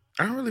straight.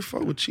 I don't really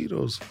fuck with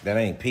Cheetos. That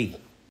ain't pee.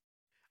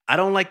 I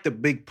don't like the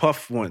big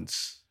puff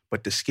ones,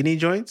 but the skinny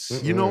joints.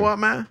 You know what,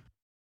 man?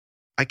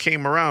 I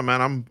came around,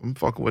 man. I'm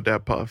fucking with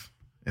that puff.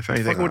 If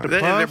anything, fucking with the they,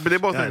 puff? they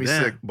both made me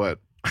Goddamn. sick, but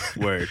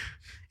Word.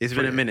 It's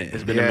been a minute.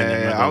 It's been yeah, a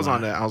minute. I'm not I was gonna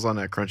on lie. that. I was on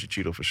that crunchy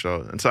Cheeto for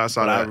sure. And so I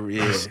saw But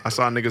that. I I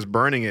saw niggas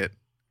burning it,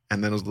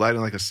 and then it was lighting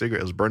like a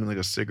cigarette. It was burning like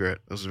a cigarette.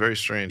 It was very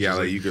strange. Yeah, It was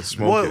like you could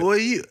smoke it. Well,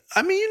 you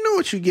know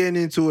what you getting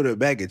into with a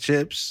bag of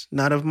chips,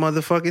 not a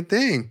motherfucking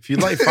thing. If you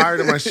light fire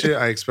to my shit,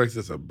 I expect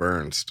it to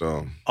burn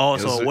still. Oh, It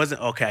so was- it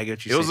wasn't okay. I get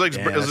what you. It was like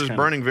saying. it was just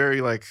burning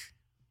very like.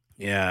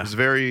 It Yeah, was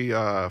very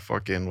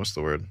fucking what's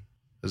the word?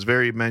 It was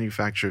very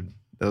manufactured.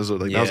 That was that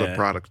was a Yeah.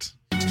 product.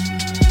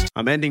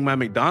 I'm ending my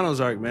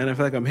McDonald's arc, man. I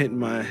feel like I'm hitting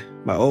my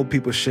old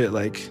people shit.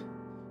 Like,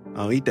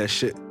 I don't eat that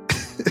shit.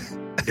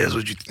 That's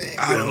what you think.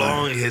 How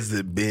long has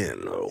it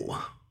been?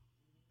 Oh,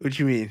 What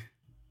you mean?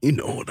 you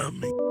know what I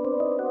mean.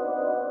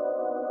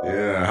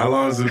 Yeah, how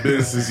long has it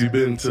been since you've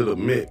been to the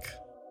Mick?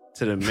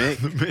 To the Mick?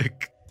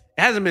 Mick.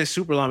 It hasn't been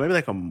super long. Maybe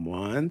like a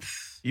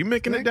month. You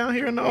making it down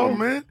here in the Oh,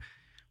 man.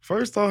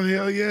 First off,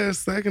 hell yeah.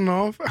 Second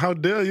off, how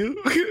dare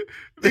you?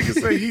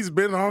 Nigga say he's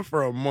been off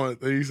for a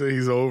month and you say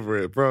he's over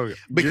it, bro.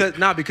 Because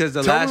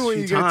the Tell last me when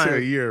few you get to a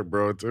times, year,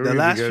 bro. the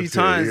last few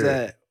times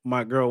that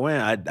my girl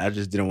went, I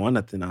just didn't want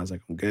nothing. I was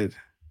like, I'm good.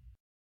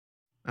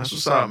 That's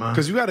what's up, man.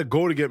 Because you got to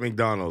go to get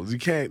McDonald's. You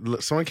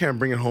can't. Someone can't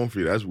bring it home for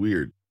you. That's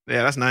weird.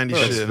 Yeah, that's 90s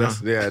shit. huh?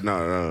 Yeah,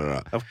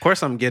 no. Of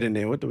course, I'm getting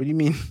it. What do you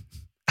mean?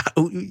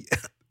 Ain't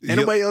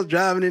nobody else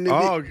driving in the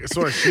Oh,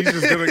 so she's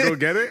just gonna go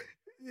get it?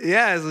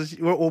 Yeah, so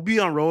we'll be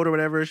on road or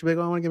whatever. She'll be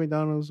like, oh, I want to get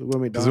McDonald's. We'll go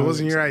to Because McDonald's. it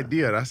wasn't your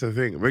idea. That's the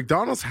thing.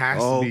 McDonald's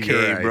has to be your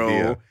Okay, bro.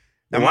 idea.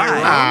 Am Why? I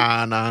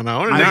wrong? Nah.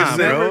 Nah, Niggas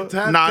bro.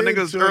 said,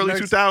 niggas early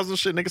 2000s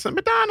shit. Niggas said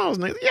McDonald's.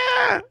 Niggas,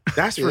 yeah.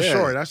 That's for Yeah.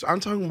 sure. I'm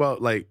talking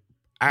about like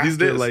after, These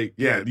days? like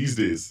Yeah, these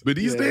days. But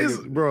these Yeah, days,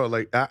 niggas- bro,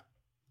 like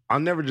I'll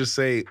never just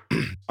say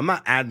I'm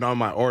not adding on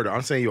my order.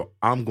 I'm saying, yo,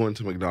 I'm going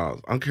to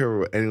McDonald's. I don't care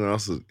what anyone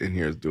else in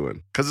here is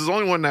doing. Because it's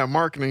only when that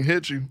marketing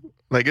hits you.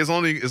 Like,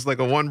 it's like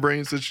a one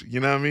brain situation.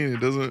 You know what I mean? It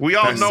doesn't. We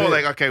all That's know, it.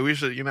 like, okay, we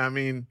should, you know what I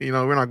mean? You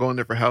know, we're not going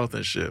there for health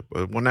and shit.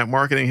 But when that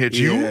marketing hits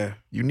Yeah.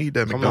 you need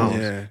that Come McDonald's.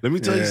 on. Yeah. Let me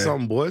tell you Yeah.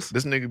 something, boys.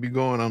 This nigga be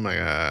going, I'm like,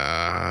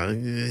 yeah,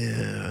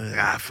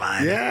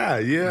 fine. Yeah.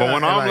 But when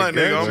And I'm like,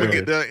 nigga, yeah. I'm gonna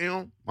get that, you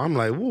know, I'm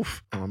like,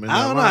 woof. I'm in I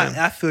that don't know. line.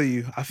 I feel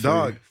you.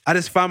 Dog. You. I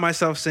just find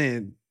myself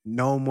saying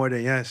no more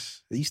than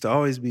yes. It used to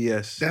always be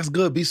yes. That's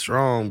good. Be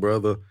strong,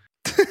 brother.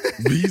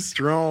 Be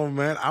strong,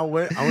 man. I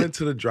went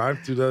to the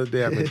drive-thru the other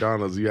day at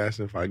McDonald's. You asked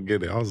me if I can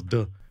get it. I was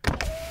done.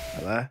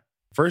 I lie.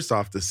 First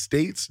off, the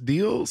States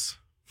deals.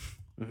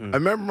 Mhm. I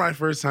remember my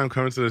first time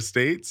coming to the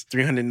States.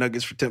 300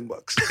 nuggets for $10.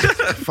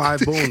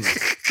 5 bones.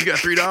 You got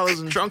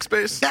 $3 in trunk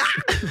space? I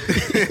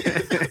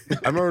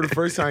remember the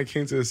first time I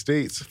came to the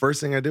States,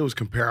 first thing I did was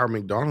compare our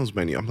McDonald's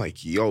menu. I'm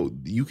like, yo,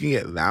 you can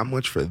get that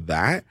much for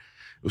that?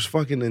 It was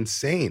fucking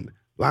insane.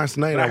 Last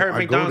night, I heard go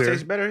McDonald's there.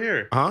 tastes better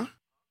here. Huh?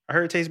 I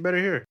heard it tastes better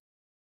here.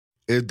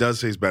 It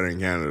does taste better in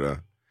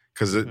Canada.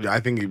 Because I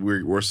think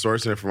we're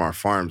sourcing it from our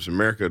farms.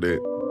 America did.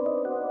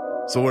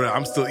 So what?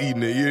 I'm still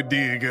eating it. You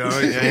dig?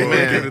 I ain't gonna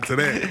get into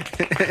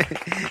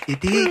that. You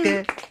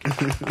did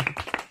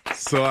that.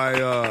 So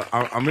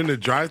I'm in the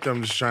drive-thru.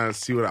 I'm just trying to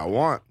see what I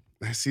want.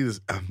 I see this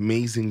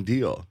amazing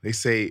deal. They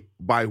say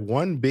buy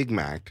 1 Big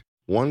Mac,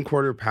 1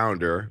 Quarter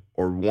Pounder,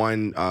 or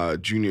 1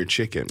 junior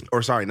chicken.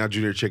 Or sorry, not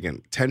junior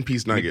chicken.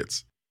 10-piece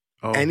nuggets.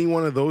 Oh. Any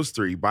one of those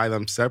 3, buy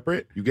them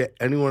separate. You get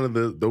any one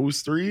of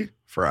those 3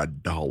 for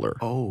 $1.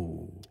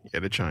 Oh. Yeah,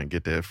 they're trying to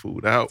get that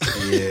food out.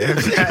 Yeah.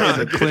 That's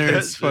a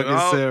clearance fucking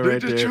sale They're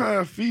right just there. trying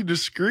to feed the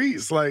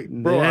streets. Like,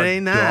 bro, That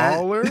ain't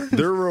not. $1.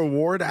 Their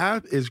reward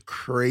app is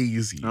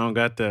crazy. I don't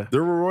got that.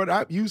 The reward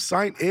app, you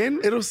sign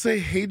in, it'll say,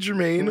 hey,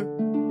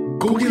 Jermaine,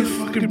 go get a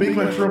fucking Big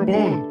Mac for a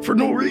bone. For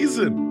no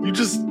reason. You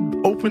just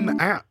open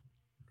the app.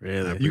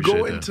 Really? You go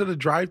Appreciate that. into the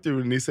drive-thru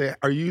and they say,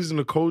 are you using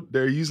the code?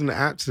 They're using the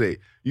app today.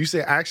 You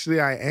say, actually,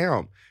 I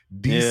am.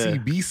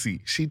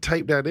 DCBC. She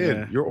typed that in.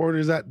 Yeah. Your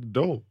order's at the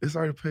door. It's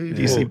already paid.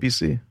 for.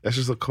 DCPC. That's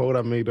just a code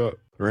I made up.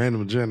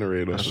 Random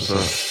generator. That's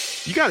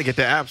what's up. You got to get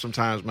the app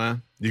sometimes,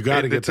 man. You got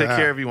to They get the take app.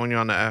 care of you when you're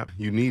on the app.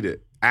 You need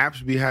it.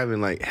 Apps be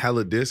having like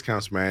hella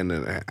discounts, man.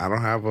 And I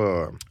don't have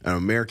an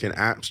American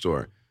app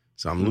store.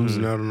 So I'm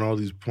losing out on all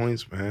these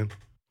points, man.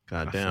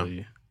 God I feel damn.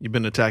 you. You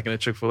been attacking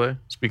at Chick-fil-A?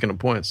 Speaking of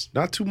points.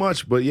 Not too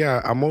much, but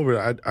yeah, I'm over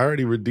it. I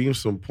already redeemed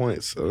some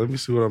points. So let me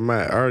see what I'm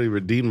at. I already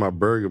redeemed my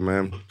burger,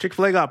 man.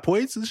 Chick-fil-A got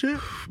points and shit?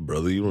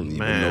 Brother, you don't even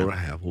Man. know what I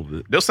have of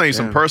it. They'll send you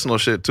some Yeah. personal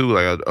shit too.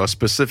 Like a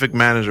specific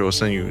manager will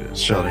send you,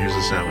 Sheldon, here's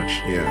a sandwich.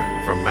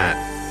 Yeah. From Matt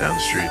down the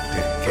street.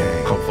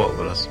 Gang. Come fuck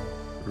with us.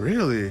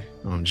 Really?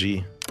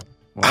 G.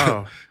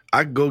 Wow.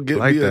 I can go get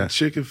Like me a that.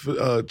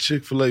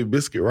 Chick-fil-A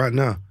biscuit right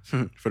now.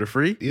 For the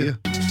free? Yeah.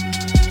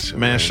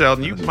 Man,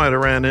 Sheldon, you might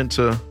have ran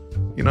into,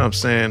 you know what I'm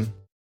saying,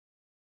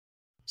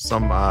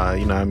 some, you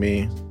know what I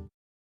mean?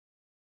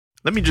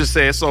 Let me just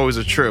say, it's always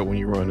a trip when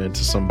you run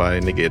into somebody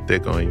and they get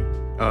thick on you.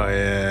 Oh,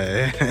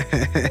 yeah.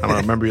 I don't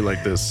remember you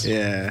like this.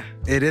 Yeah.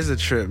 It is a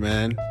trip,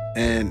 man.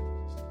 And,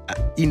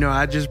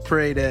 I just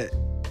pray that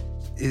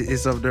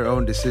it's of their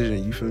own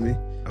decision. You feel me?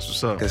 That's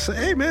what's up. Because,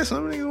 hey, man,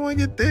 some niggas want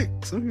to get thick.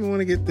 Some people want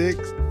to get thick.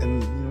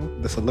 And,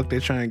 that's a look they're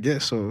trying to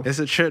get. So, it's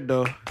a trip,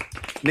 though.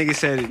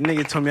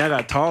 Nigga told me I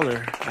got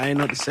taller. I ain't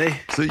know what to say.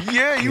 So,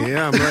 yeah, you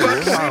Yeah,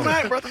 man. same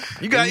night, brother.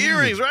 You got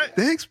earrings, right?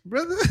 Thanks,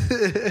 brother.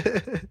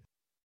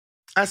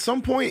 At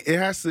some point,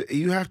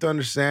 you have to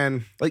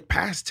understand, like,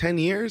 past 10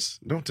 years,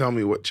 don't tell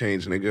me what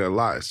changed, nigga. A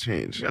lot has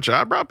changed. You got your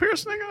eyebrow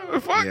pierced, nigga? What the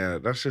fuck? Yeah,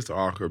 that's just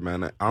awkward,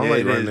 man. I don't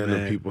like running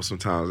into people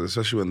sometimes,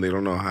 especially when they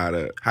don't know how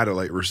to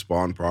like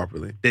respond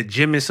properly. The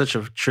gym is such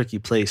a tricky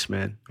place,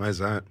 man. Why is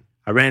that?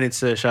 I ran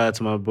into, shout out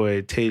to my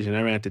boy Tajan.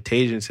 I ran into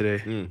Tajan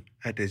today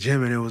at the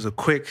gym, and it was a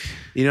quick,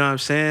 you know what I'm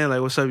saying?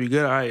 Like, what's up, you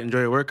good? All right,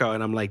 enjoy your workout.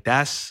 And I'm like,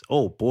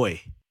 oh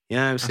boy. You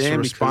know what I'm saying?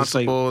 That's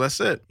responsible. Like, that's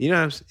it. You know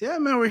what I'm saying? Yeah,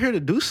 man, we're here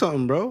to do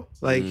something, bro.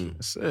 Like,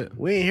 that's it.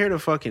 We ain't here to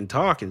fucking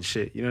talk and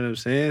shit. You know what I'm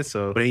saying?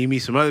 So, but then you meet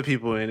some other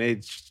people and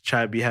they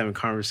try to be having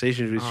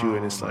conversations with you,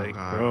 and it's like,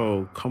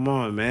 bro, come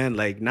on, man.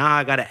 Like, nah,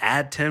 I gotta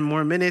add 10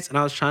 more minutes, and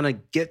I was trying to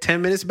get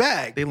 10 minutes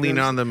back. They lean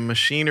on the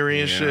machinery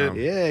and shit.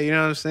 Yeah, you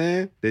know what I'm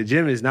saying? The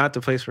gym is not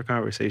the place for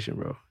conversation,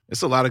 bro.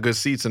 It's a lot of good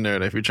seats in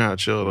there if you're trying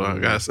to chill, though. I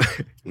gotta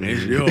say.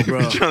 Yo, bro.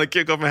 You're trying to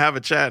kick up and have a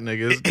chat,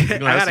 nigga. I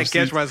gotta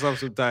catch myself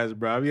sometimes,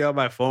 bro. I be on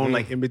my phone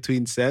like in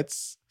between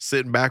sets.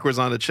 Sitting backwards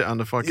on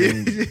the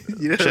fucking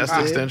You know chest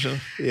extension.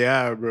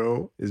 Yeah,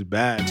 bro. It's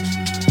bad.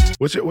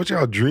 What's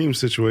y'all dream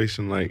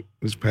situation like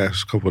this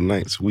past couple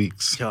nights,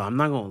 weeks? Yo, I'm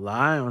not gonna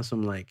lie, on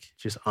some like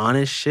just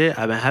honest shit.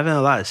 I've been having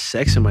a lot of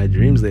sex in my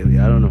dreams lately.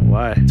 I don't know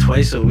why.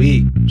 Twice a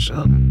week. Shut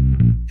up.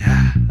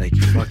 Yeah, like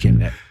fucking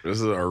that. This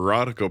is an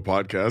erotica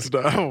podcast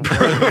now.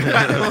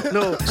 I don't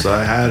know. So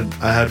I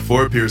had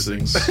 4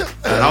 piercings. And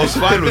I was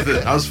fine with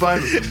it.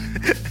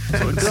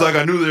 So it's like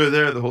I knew they were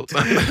there the whole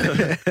time.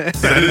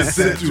 That is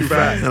sit too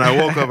fast. And I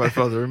woke up, I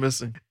felt they were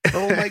missing.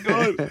 Oh my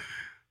God.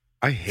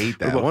 I hate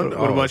that. What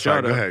about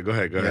y'all? Go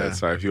ahead. Yeah.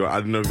 Sorry, I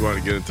didn't know if you want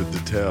to get into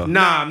detail.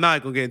 Nah, I'm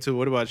not gonna get into it.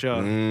 What about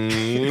y'all?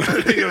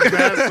 That nigga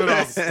passed it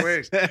off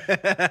quick.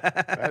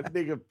 That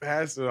nigga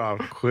passed it off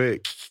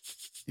quick.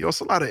 Yo,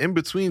 it's a lot of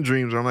in-between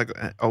dreams where I'm like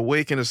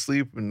awake and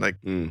asleep, and like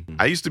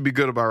I used to be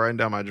good about writing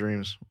down my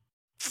dreams.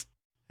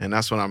 And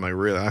that's when I'm like,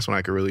 that's when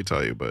I could really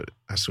tell you. But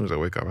as soon as I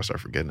wake up, I start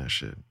forgetting that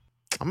shit.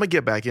 I'm gonna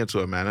get back into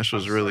it, man. That shit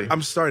was really.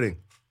 I'm starting.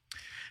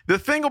 The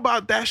thing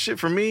about that shit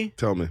for me,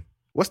 Tell me.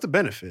 What's the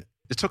benefit?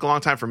 it took a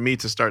long time for me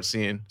to start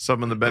seeing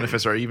some of the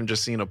benefits or even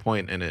just seeing a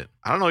point in it.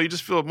 I don't know. You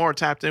just feel more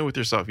tapped in with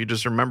yourself. You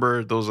just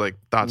remember those like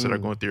thoughts that are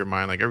going through your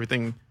mind. Like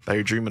everything that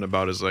you're dreaming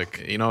about is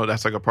like, you know,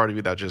 that's like a part of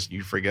you that just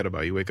you forget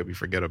about. You wake up, you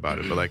forget about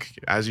it. But like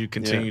as you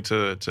continue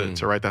to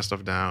write that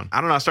stuff down,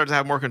 I don't know. I started to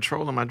have more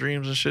control in my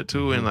dreams and shit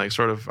too. And like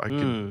sort of I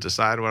could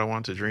decide what I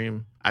want to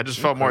dream. I just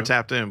felt more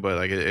tapped in, but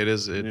like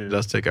it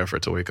does take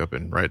effort to wake up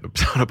and write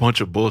down a bunch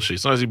of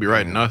bullshit. Sometimes you be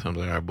writing nothing. I'm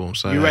like, all right, boom.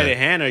 So You write it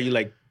hand or you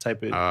like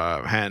type it?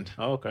 Hand.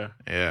 Oh, okay.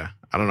 Yeah.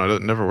 I don't know.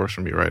 It never works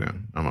for me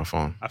writing on my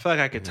phone. I feel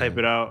like I could type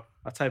it out.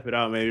 I'll type it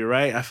out maybe,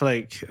 right? I feel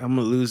like I'm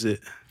going to lose it.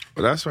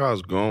 Well, that's where I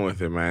was going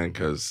with it, man,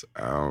 because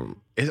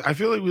I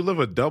feel like we live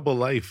a double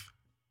life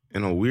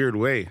in a weird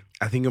way.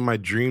 I think in my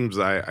dreams,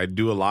 I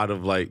do a lot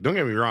of like, don't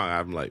get me wrong,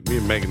 I'm like, me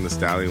and Megan Thee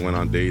Stallion went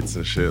on dates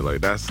and shit.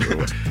 Like, that's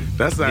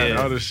that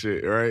other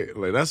shit, right?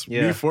 Like, that's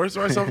me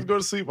forcing myself to go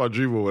to sleep. I'll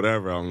dream or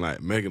whatever. I'm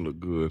like, Megan look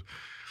good.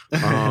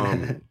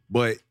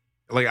 But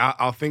like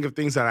I'll think of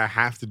things that I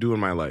have to do in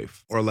my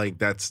life, or like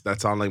that's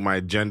on like my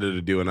agenda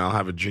to do, and I'll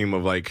have a dream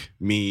of like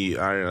me.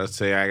 Let's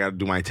say I got to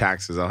do my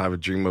taxes. I'll have a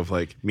dream of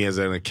like me as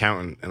an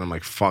accountant, and I'm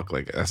like, fuck,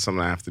 like that's something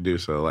I have to do.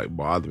 So it like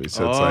bother me.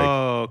 So it's like,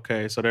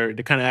 okay. So they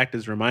kind of act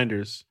as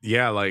reminders.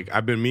 Yeah, like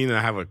I've been meaning to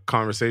have a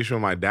conversation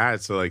with my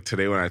dad. So like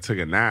today when I took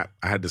a nap,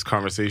 I had this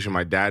conversation with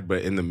my dad,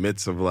 but in the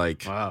midst of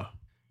like, wow.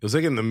 It was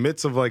like in the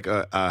midst of like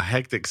a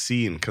hectic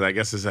scene, because I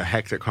guess it's a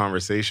hectic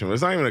conversation. But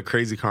it's not even a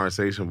crazy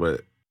conversation,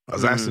 but I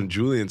was asking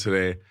Julian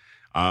today.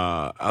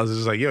 I was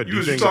just like, "Yo, do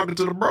you think talking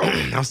to the bro?"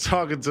 I was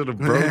talking to the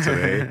bro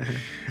today,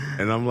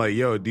 and I'm like,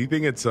 "Yo, do you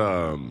think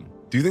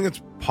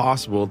it's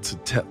possible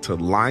to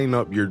line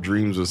up your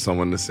dreams with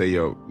someone to say,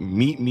 yo,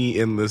 meet me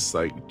in this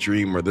like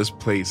dream or this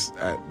place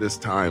at this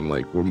time,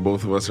 like when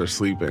both of us are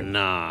sleeping?"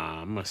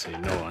 Nah, I'm gonna say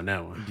no on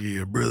that one.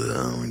 Yeah, brother,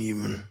 I don't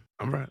even.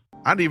 I'm right.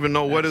 I don't even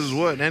know what is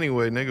what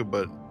anyway, nigga.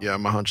 But yeah,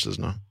 my hunch is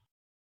no.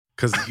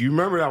 Because you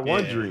remember that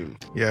one dream.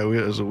 Yeah, it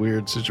was a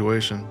weird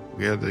situation.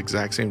 We had the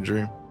exact same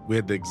dream. We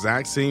had the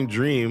exact same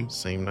dream.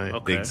 Same night.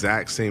 Okay. The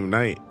exact same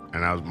night.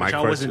 And I was my But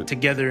y'all question. wasn't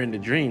together in the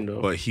dream though.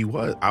 But he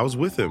was. I was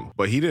with him.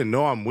 But he didn't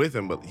know I'm with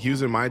him. But he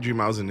was in my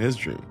dream. I was in his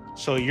dream.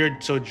 So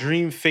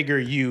dream figure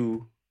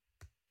you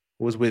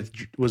was with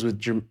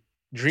dream.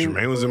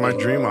 Jermaine was in my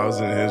dream. I was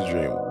in his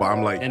dream. But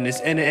I'm like, And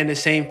the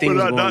same thing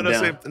was going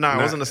down. It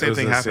wasn't the same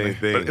thing happening.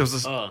 But it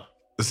was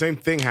the same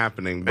thing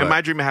happening. But in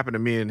my dream, it happened to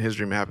me, and his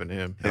dream happened to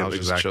him. And I was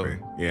just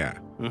chilling. Yeah.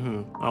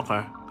 Mm-hmm.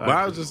 Okay. But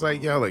I was just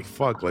like, yo, like,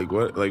 fuck. Like,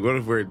 what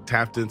if we're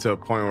tapped into a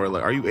point where,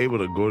 like, are you able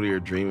to go to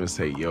your dream and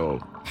say, yo,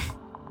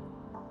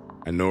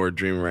 I know we're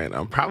dreaming right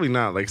now? Probably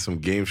not like some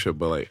game shit,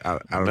 but like, I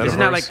don't know. Isn't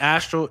that like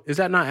astral? Is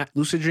that not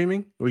lucid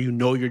dreaming? Where you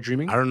know you're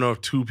dreaming? I don't know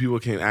if two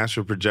people can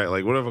astral project.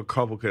 Like, what if a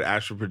couple could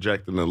astral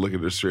project and then look at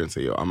the street and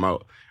say, yo, I'm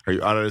out. Are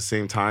you out at the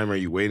same time? Are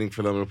you waiting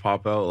for them to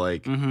pop out?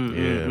 Like, brother, I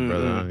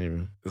don't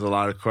even. There's a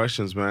lot of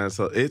questions, man.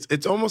 So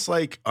it's almost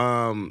like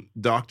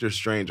Doctor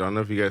Strange. I don't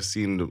know if you guys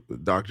seen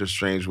Doctor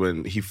Strange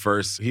when he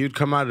would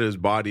come out of his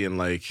body and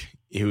like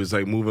he was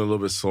like moving a little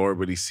bit slower,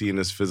 but he's seeing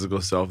his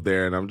physical self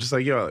there. And I'm just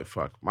like, yo, like,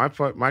 fuck. My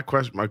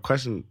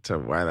question to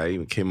why that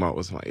even came out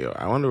was like, yo,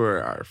 I wonder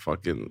where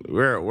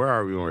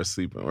are we when we're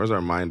sleeping? Where's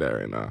our mind at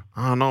right now?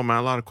 I don't know, man.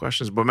 A lot of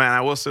questions. But man, I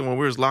will say when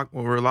we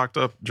were locked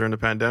up during the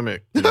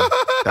pandemic, you know,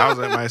 that was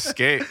like my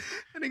escape.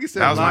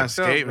 That was my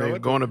escape, man.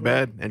 Going to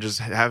bed and just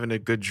having a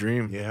good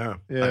dream. Yeah.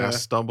 Like I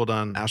stumbled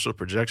on astral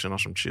projection on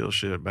some chill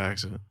shit by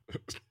accident.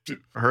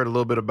 I heard a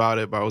little bit about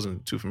it, but I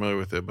wasn't too familiar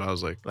with it. But I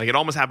was like it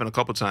almost happened a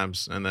couple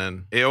times, and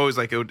then it always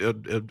like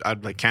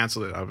I'd like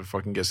cancel it. I would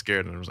fucking get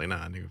scared, and I was like,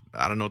 nah, nigga,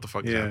 I don't know what the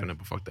fuck is happening,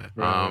 but fuck that.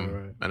 Right.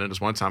 And then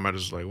this one time I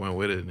just like went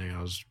with it, nigga.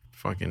 I was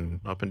fucking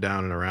up and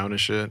down and around and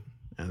shit.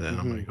 And then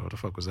I'm like, what the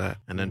fuck was that?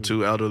 And then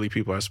two elderly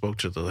people I spoke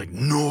to, they're like,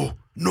 no.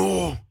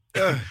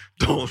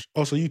 Don't.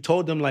 Oh, so you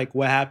told them like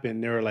what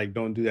happened? They were like,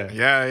 don't do that.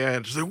 Yeah.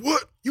 And just like,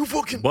 what? You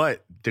fucking.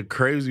 But the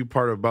crazy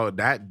part about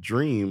that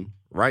dream,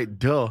 right?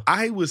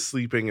 I was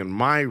sleeping in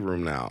my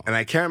room now. And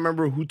I can't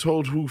remember who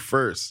told who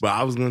first, but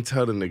I was going to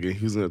tell the nigga,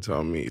 he was going to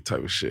tell me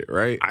type of shit,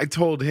 right? I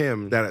told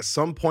him that at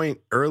some point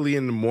early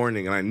in the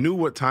morning, and I knew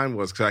what time it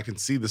was because I can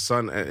see the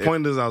sun. And the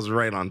point is I was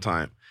right on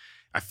time.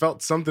 I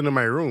felt something in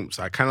my room.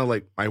 So I kind of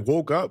like, I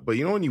woke up, but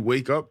you know when you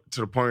wake up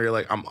to the point where you're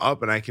like, I'm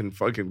up and I can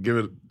fucking give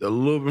it a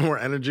little bit more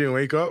energy and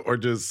wake up, or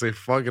just say,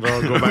 fuck it,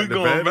 I'll go back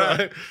to bed.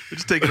 Back.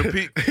 Just taking a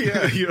peek.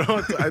 Yeah, you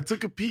know, I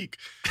took a peek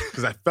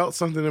because I felt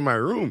something in my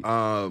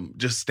room,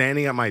 just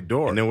standing at my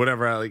door. And then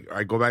whatever,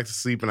 I go back to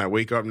sleep and I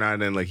wake up now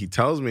and then like he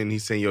tells me and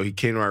he's saying, yo, he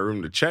came to my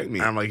room to check me.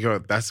 And I'm like, yo,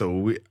 that's a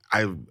weird,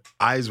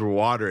 eyes were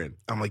watering.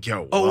 I'm like,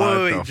 yo,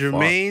 wait,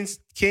 Jermaine's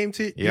came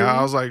to you?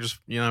 I was like, just,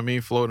 you know what I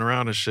mean, floating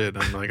around and shit.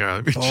 I'm like, all right,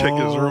 let me check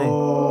his room.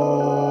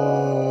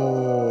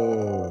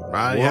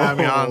 Right? Yeah, I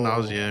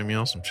was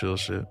on some chill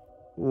shit.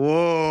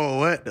 Whoa,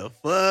 what the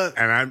fuck?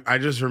 And I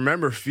just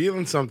remember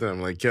feeling something.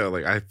 I'm like, yo,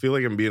 like I feel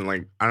like I'm being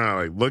like, I don't know,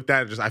 like looked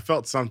at it, I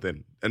felt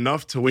something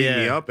enough to wake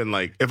me up. And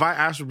like, if I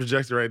astral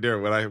projected right there,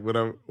 would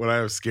I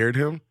have scared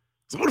him?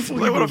 So what the fuck?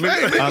 Like, what the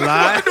fuck? A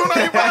lie?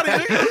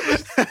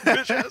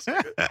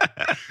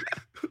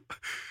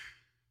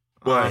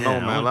 Well, I don't know,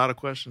 man. A lot of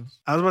questions.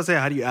 I was about to say,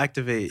 how do you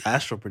activate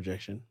astral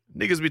projection?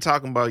 Niggas be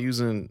talking about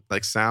using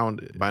like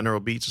sound,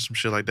 binaural beats or some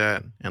shit like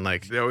that. And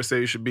like they always say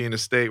you should be in a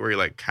state where you're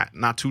like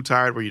not too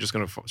tired, where you're just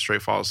gonna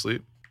straight fall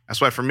asleep. That's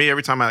why for me,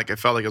 every time I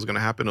felt like it was gonna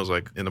happen, it was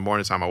like in the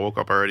morning time. I woke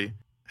up already,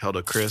 held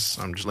a Chris.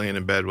 I'm just laying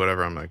in bed,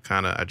 whatever. I'm like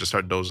I just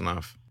started dozing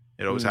off.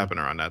 It always happened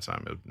around that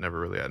time. It never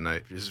really at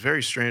night. It's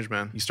very strange,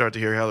 man. You start to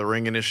hear hella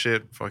ringing and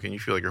shit. Fucking, you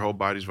feel like your whole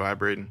body's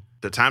vibrating.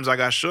 The times I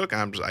got shook,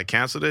 I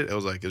canceled it. It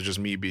was just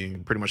me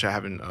being pretty much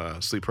having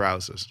sleep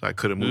paralysis. I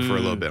couldn't move for a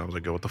little bit. I was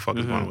like, yo, what the fuck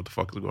is going on? What the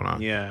fuck is going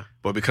on? Yeah.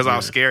 But because I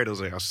was scared, it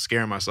was like I was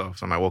scaring myself.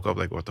 So I woke up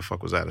like, what the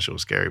fuck was that? That shit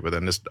was scary. But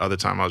then this other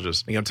time I was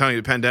just, I'm telling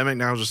you, the pandemic,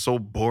 now I was just so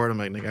bored. I'm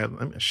like,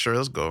 nigga, sure,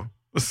 let's go.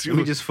 Let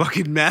me just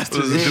fucking master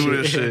let's this do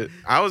this shit.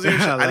 I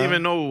didn't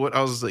even know what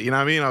I was, you know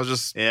what I mean? I was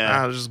just,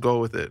 I was just go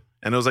with it.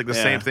 And it was like the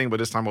same thing, but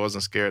this time I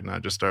wasn't scared and I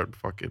just started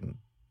fucking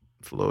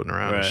floating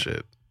around and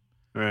shit.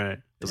 Right.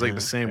 It was like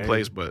the same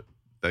place, but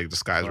like the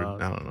skies were,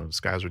 I don't know, the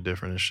skies were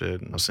different and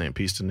shit. And I was saying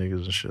peace to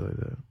niggas and shit like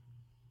that.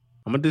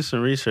 I'm gonna do some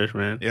research,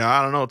 man. Yeah,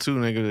 I don't know too,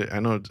 nigga. I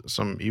know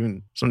some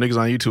niggas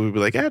on YouTube would be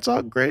like, yeah, it's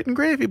all great and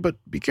gravy, but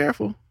be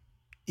careful.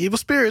 Evil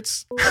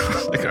spirits.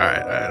 Like, all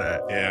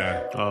right.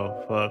 Yeah.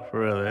 Oh, fuck,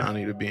 for real. I don't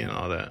need to be in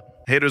all that.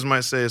 Haters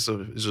might say it's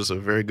just a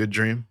very good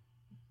dream.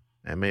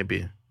 And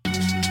maybe.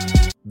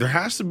 There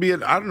has to be,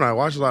 I don't know, I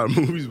watch a lot of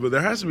movies, but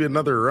there has to be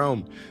another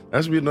realm. There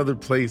has to be another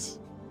place.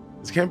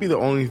 This can't be the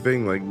only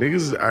thing. Like,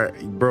 niggas are,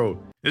 bro.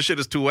 This shit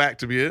is too whack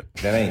to be it.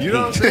 You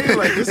know what I'm saying?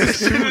 Like, this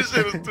shit is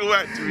too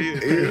whack to be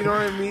it. You know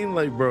what I mean?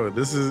 Like, bro,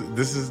 this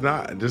is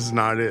not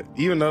it.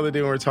 Even the other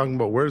day when we were talking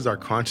about where does our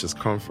conscience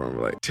come from?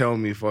 Like, tell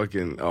me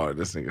fucking, oh,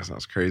 this nigga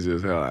sounds crazy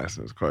as hell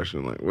asking this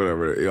question. Like,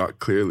 whatever. It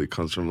clearly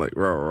comes from like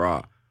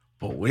rah.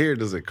 But where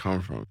does it come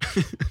from?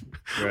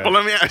 Right. Well,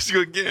 let me ask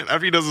you again.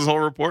 After he does his whole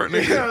report,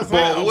 nigga. Yeah,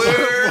 but like,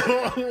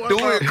 where do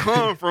it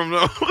come from,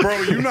 though?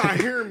 Bro, you not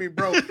hearing me,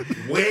 bro.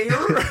 Where?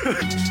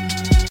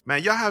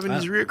 Man, y'all having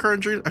these reoccurring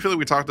dreams? I feel like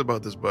we talked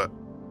about this, but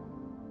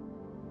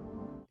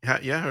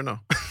yeah or no?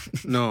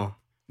 No.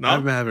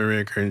 I've been having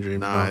reoccurring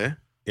dreams. Nah, no.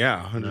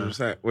 Yeah,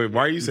 100%. Wait,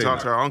 why are you saying that? We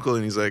talked to our uncle,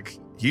 and he's like,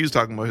 he was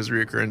talking about his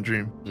reoccurring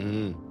dream.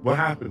 What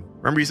happened?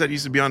 Remember he said he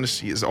used to be on the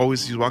street.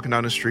 He's walking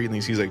down the street, and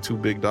he sees like two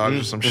big dogs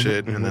or some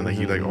shit, and then like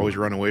he like always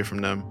run away from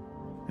them.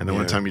 And then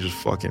one time he just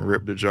fucking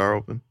ripped the jar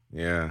open.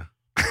 Yeah.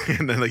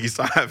 And then like he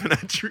started having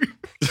that dream.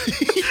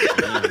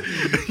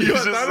 He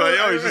was just like,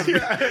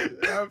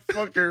 I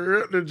fucking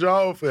ripped the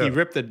jaw open. He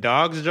ripped the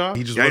dog's jaw?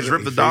 He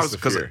ripped the dogs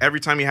because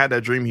every time he had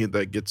that dream, he'd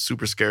like get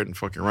super scared and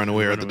fucking run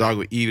away, or the dog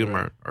would eat him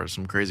or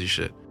some crazy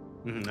shit.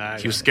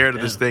 He was scared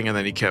of this thing, and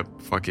then he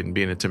kept fucking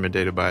being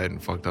intimidated by it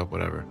and fucked up,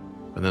 whatever.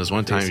 And then there's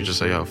one time he just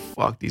said, yo,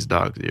 fuck these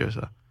dogs here.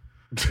 So.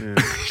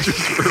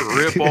 Just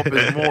rip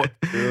open more.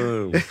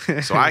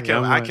 So I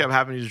kept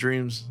having these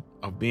dreams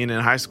of being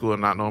in high school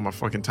and not knowing my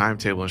fucking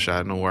timetable and shit. I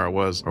didn't know where I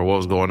was or what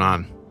was going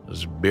on. It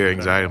was bare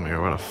anxiety. I'm like,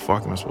 where the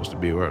fuck am I supposed to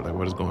be?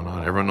 What is going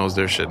on? Everyone knows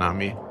their shit, not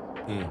me.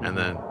 And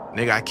then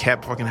nigga, I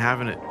kept fucking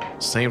having it.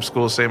 Same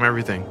school, same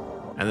everything.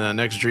 And then the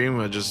next dream,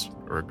 I just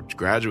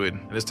graduated.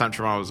 And this time,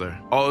 Tremont was there.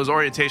 Oh, it was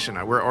orientation.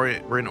 We're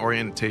in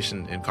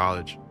orientation in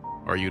college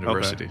or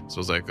university. Okay. So it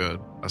was like a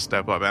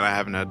step up. And I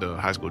haven't had the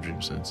high school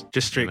dream since.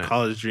 Just straight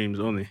college dreams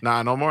only.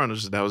 Nah, no more. That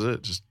was it. That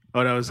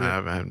was it. I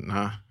haven't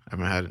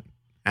had it.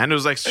 And it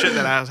was like shit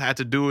that I had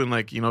to do and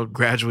like,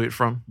 graduate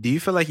from. Do you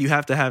feel like you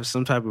have to have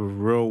some type of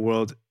real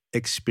world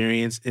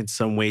experience in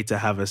some way to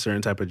have a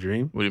certain type of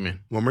dream? What do you mean?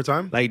 One more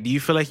time? Like, do you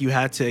feel like you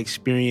had to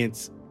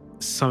experience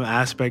some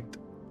aspect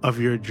of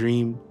your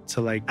dream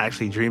to like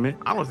actually dream it?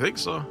 I don't think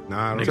so.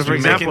 Nah, I don't So for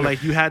example,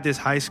 like you had this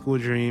high school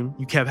dream,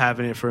 you kept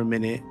having it for a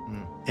minute,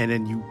 and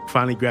then you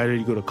finally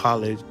graduated, you go to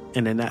college,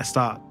 and then that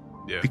stopped.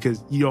 Yeah.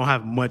 Because you don't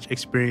have much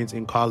experience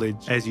in college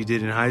as you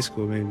did in high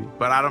school, maybe.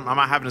 But I'm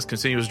not having this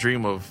continuous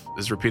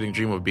repeating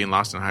dream of being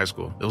lost in high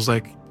school. It was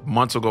like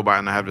months will go by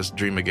and I have this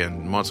dream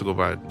again. Months will go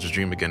by, just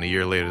dream again. A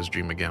year later, this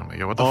dream again. I'm like,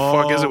 yo, what the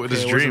fuck is it with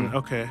this dream?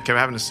 Okay. Kept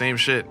having the same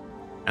shit.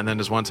 And then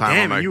this one time,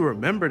 damn, I'm like, you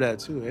remember that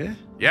too, eh?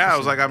 Yeah, I'm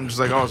just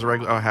like, oh, it's a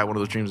regular. Oh, I had one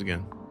of those dreams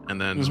again. And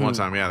then this one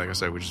time, yeah, like I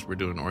said, we're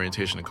doing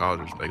orientation in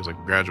college. Like it was like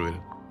we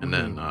graduated, and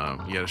then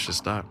the shit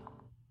stopped.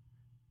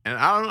 And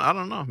I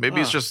don't know.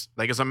 Maybe it's just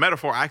like it's a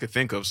metaphor I could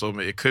think of. So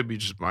it could be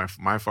just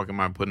my fucking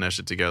mind putting that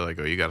shit together. Like,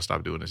 oh, you got to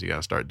stop doing this. You got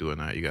to start doing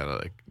that. You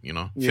got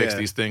to fix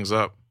these things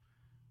up.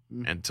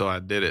 Until I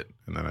did it,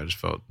 and then I just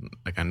felt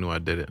like I knew I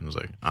did it, and was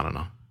like, I don't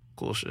know,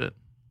 cool shit.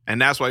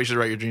 And that's why you should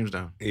write your dreams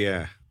down.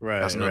 Yeah, right.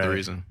 That's another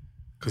reason.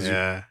 Cause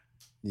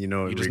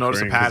you just notice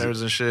the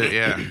patterns and shit.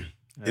 Yeah,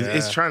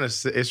 it's trying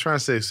to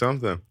say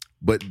something.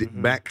 But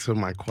back to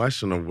my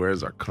question of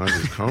where's our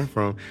content come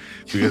from?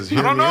 Because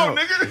I don't know,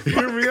 nigga.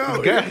 Hear me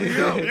out.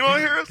 You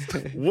want to hear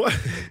us? What?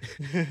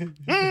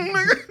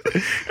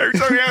 Nigga. Every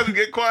time you ask, we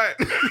get quiet.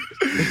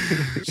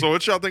 So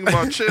what y'all think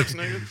about chips,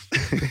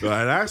 nigga?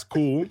 That's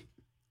cool.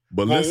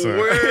 But listen,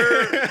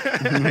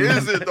 where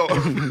is it though?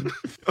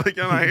 Like,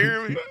 y'all not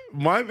hearing me?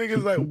 My thing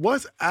is like,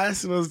 what's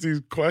asking us these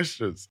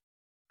questions?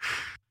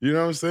 You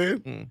know what I'm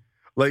saying?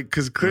 Like,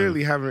 because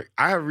clearly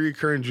I have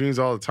recurring dreams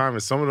all the time,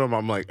 and some of them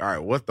I'm like, all right,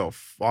 what the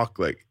fuck?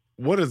 Like,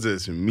 what does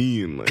this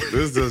mean? Like,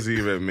 this doesn't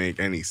even make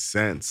any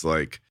sense.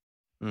 Like,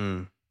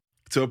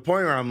 to a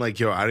point where I'm like,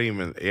 yo, I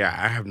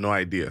have no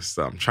idea.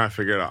 So I'm trying to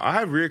figure it out. I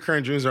have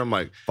reoccurring dreams where I'm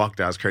like, fuck,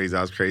 that was crazy.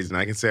 And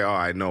I can say, oh,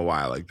 I know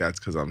why. Like, that's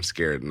because I'm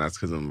scared and that's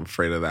because I'm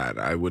afraid of that.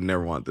 I would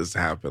never want this to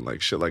happen.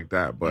 Like, shit like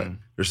that. But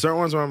there's certain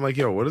ones where I'm like,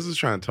 yo, what is this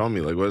trying to tell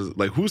me?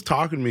 Like, who's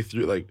talking me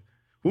through? Like,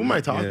 who am I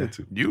talking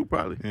to? You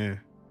probably. Yeah.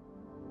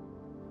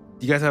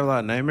 You guys have a lot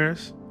of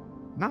nightmares?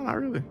 No, not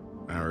really.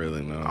 Not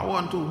really, no. I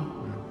want to.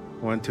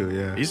 Want to,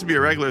 yeah. It used to be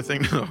a regular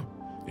thing, though.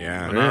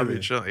 Yeah. Really?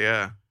 Chill.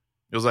 Yeah.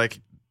 It was like,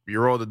 you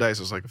roll the dice,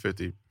 it's like a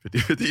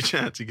 50-50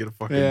 chance you get a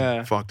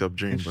fucking fucked up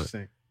dream.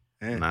 Interesting.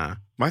 But nah.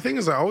 My thing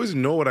is I always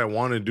know what I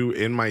want to do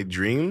in my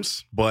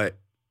dreams, but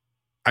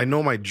I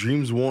know my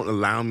dreams won't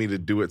allow me to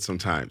do it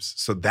sometimes.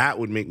 So that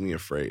would make me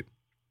afraid.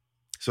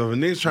 So if a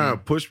nigga's trying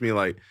to push me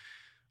like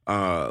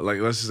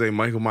let's just say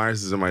Michael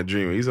Myers is in my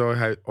dream. He's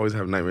always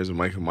have nightmares with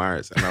Michael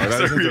Myers. And I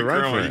to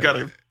run for it. You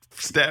gotta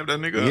stab that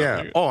nigga up.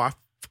 Yeah.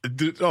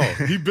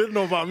 He been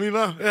know about me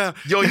now. Yeah.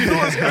 Yo, you know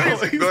what's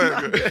crazy? Go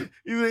ahead.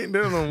 He ain't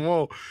there no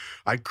more.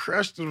 I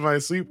crashed in my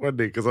sleep one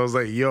day because I was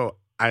like, yo,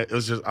 I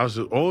was just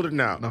older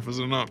now. Enough is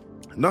enough.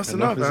 Enough's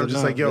enough. I'm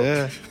just like,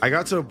 yo, I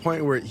got to a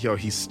point where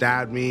he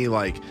stabbed me,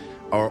 like,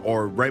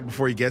 or right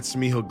before he gets to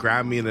me, he'll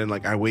grab me and then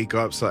like I wake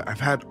up. So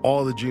I've had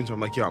all the dreams where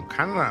I'm like, yo, I'm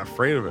kind of not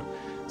afraid of it.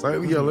 So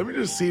like, yo, let me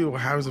just see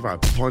what happens if I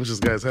punch this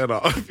guy's head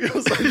off. So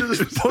I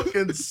just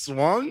fucking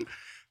swung.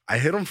 I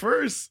hit him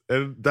first,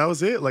 and that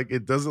was it. Like,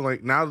 it doesn't,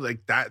 like, now,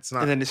 like, that's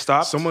not. And then it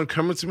stops? Someone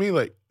coming to me,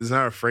 like, is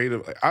not afraid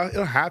of, like,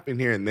 it'll happen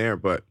here and there,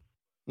 but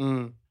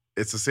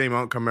it's the same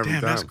outcome every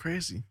time. That's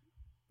crazy.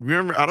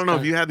 Remember, I don't know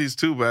if you had these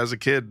too, but as a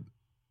kid,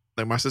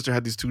 like, my sister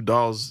had these two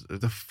dolls,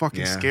 the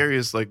fucking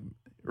scariest, like,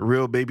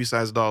 real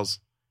baby-sized dolls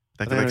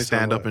that could, like,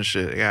 stand up and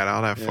shit. Yeah,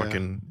 all that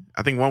fucking,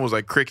 I think one was,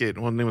 like, Cricket.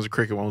 One name was a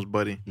Cricket, one was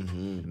Buddy.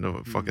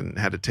 Fucking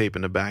had a tape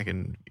in the back,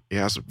 and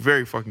yeah, it's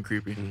very fucking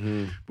creepy.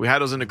 We had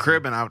those in the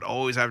crib, and I would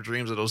always have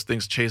dreams of those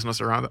things chasing us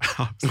around the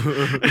house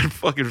and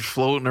fucking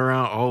floating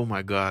around. Oh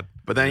my God.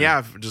 But then,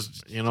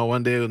 just,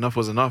 one day enough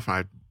was enough.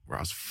 I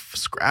was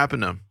scrapping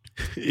them.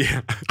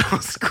 Yeah. I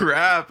was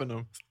scrapping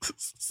them.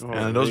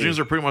 And those dreams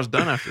are pretty much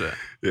done after that.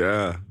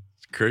 Yeah.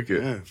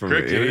 Cricket from the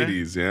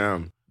 80s, yeah.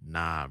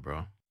 Nah,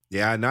 bro.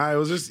 Yeah, it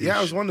was just, it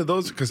was one of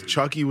those because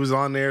Chucky was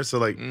on there. So,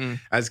 like,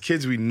 as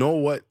kids, we know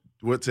what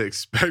to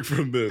expect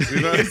from this.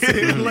 You know what I'm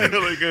saying?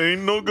 like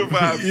ain't no good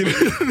vibes.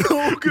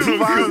 No good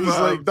vibes. It's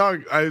like,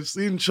 dog, I've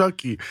seen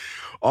Chucky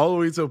all the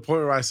way to a point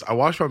where I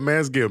watched my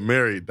mans get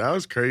married. That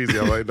was crazy.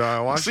 I'm like,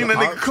 dog, I watched seen that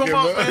nigga come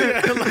up,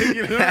 man. Like,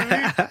 you know what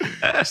I mean?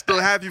 I'm still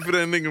happy for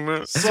that nigga,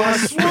 man. So I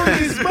swung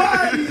his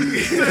body.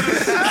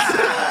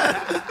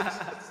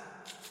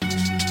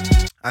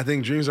 I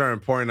think dreams are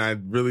important. I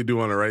really do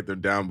want to write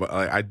them down, but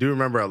I do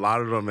remember a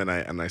lot of them,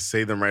 and I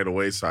say them right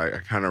away. So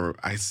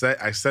I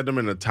set them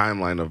in a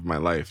timeline of my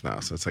life now.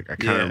 So it's like I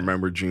kind of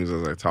remember dreams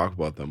as I talk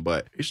about them.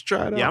 But you should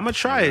try it out. Yeah, I'm gonna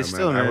try it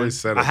still, man. I always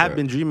said I have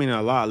been dreaming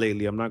a lot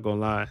lately. I'm not gonna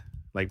lie,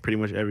 like pretty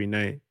much every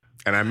night.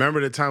 And I remember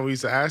the time we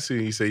used to ask you,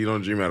 and you said you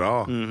don't dream at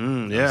all.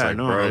 Mm-hmm. Yeah, I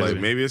know. Bro, like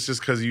maybe it's just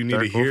because you need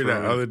to hear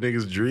that other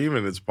niggas dream,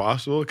 and it's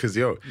possible. Because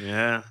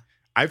yeah.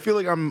 I feel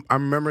like I'm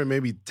remembering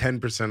maybe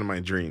 10% of my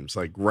dreams,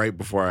 like right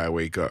before I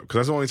wake up. Because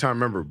that's the only time I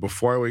remember,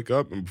 before I wake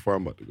up and before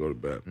I'm about to go to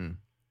bed.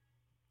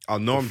 I'll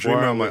know I'm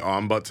dreaming. I'm like, oh,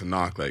 I'm about to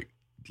knock. Like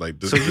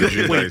this is the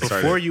dream. Wait,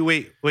 before you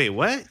wait,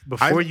 what?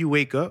 Before you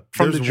wake up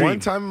from the dream? There's one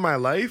time in my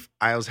life,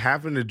 I was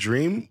having a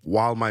dream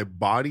while my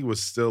body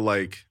was still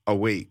like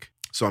awake.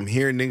 So I'm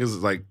hearing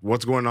niggas like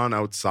what's going on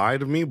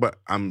outside of me, but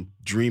I'm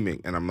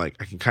dreaming. And I'm like,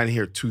 I can kind of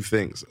hear two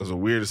things. It was the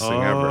weirdest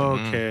thing ever.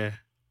 Okay.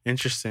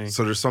 Interesting.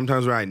 So there's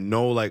sometimes where I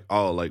know like,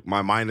 oh, like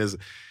my mind is,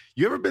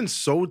 you ever been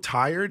so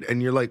tired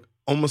and you're like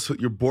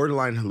you're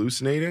borderline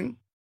hallucinating?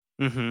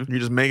 Mm-hmm. You're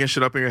just making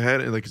shit up in your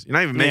head. And like you're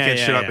not even making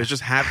shit up. It's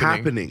just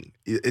happening.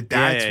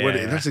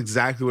 That's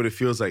exactly what it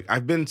feels like.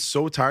 I've been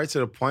so tired to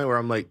the point where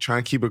I'm like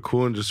trying to keep it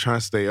cool and just trying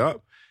to stay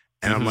up.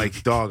 And I'm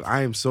like, dog,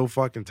 I am so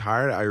fucking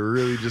tired. I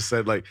really just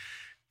said like,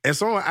 if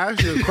someone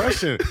asks you a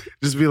question,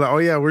 just be like, oh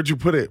yeah, where'd you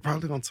put it?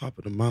 Probably on top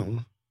of the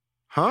mountain.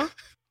 Huh?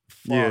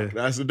 Yeah.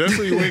 That's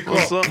when you wake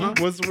up.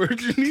 Where'd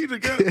you need to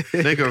go?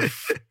 Nigga,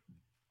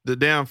 the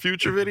damn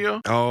Future video.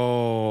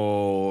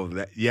 Oh,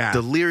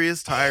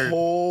 Delirious, tired.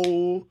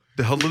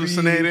 The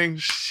hallucinating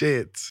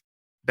shit.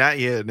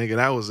 Nigga,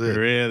 that was it.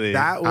 Really?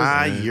 That was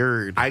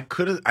tired. I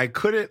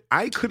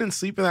couldn't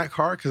sleep in that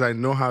car because I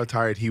know how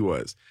tired he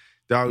was.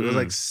 Dog, it was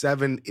like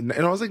 7, and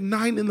I was like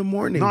 9 in the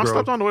morning. No, bro. I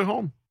slept on the way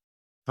home.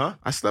 Huh?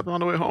 I slept on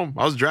the way home.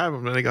 I was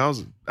driving, nigga. I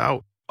was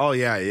out. Oh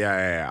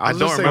yeah. I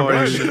don't remember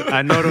that shit.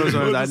 I know those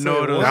ones.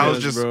 I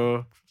was just,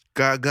 bro.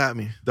 God got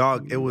me.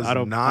 Dog, it was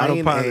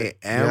 9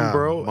 a.m.,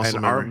 bro.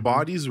 And our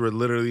bodies were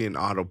literally in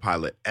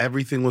autopilot.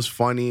 Everything was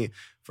funny.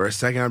 For a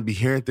second, I'd be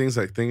hearing things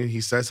like thinking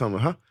he said something,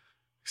 huh?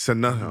 He said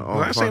nothing. Oh,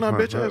 I saying that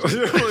bitch ass.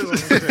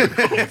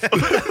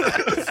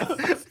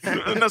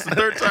 And that's the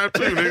third time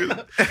too,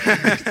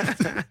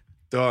 nigga.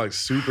 Dog,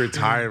 super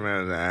tired,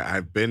 man.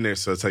 I've been there.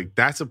 So it's like,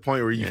 that's a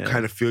point where you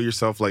kind of feel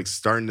yourself like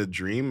starting to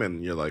dream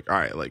and you're like, all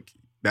right, like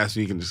that's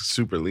when you can just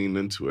super lean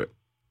into it.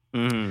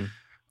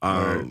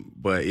 Mm-hmm.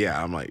 But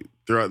yeah, I'm like,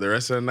 throughout the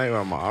rest of the night,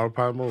 I'm on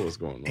autopilot mode. What's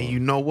going on? And you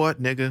know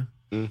what, nigga?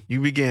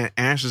 You be getting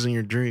answers in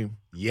your dream.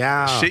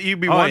 Yeah. Shit you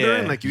be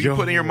wondering. Like you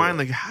put in your mind,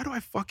 like, how do I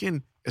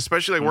fucking,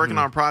 especially like working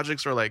on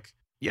projects or like,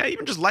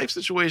 even just life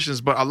situations,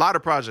 but a lot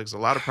of projects,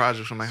 I'm like,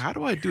 how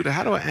do I do that?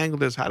 How do I angle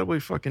this? How do I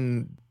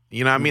fucking,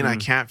 you know what I mean? I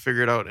can't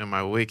figure it out in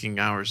my waking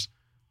hours,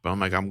 but I'm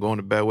like, I'm going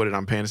to bed with it.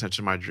 I'm paying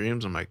attention to my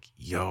dreams. I'm like,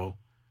 yo,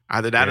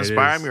 either that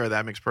inspired me or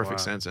that makes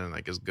perfect sense and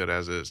like as good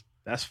as is.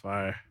 That's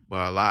fire.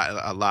 Well,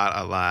 a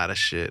lot of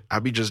shit. I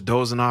be just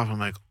dozing off. I'm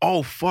like,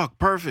 oh fuck,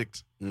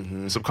 perfect.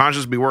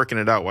 Subconscious be working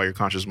it out while your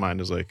conscious mind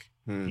is like,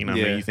 you know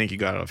what I mean? You think you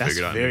got it all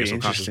figured out. Your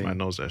subconscious mind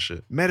knows that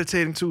shit.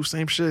 Meditating too,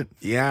 same shit.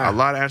 Yeah. A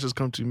lot of answers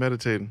come to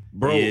meditating.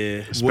 Bro.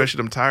 Yeah. Especially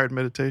them tired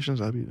meditations.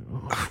 I be,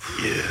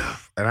 yeah.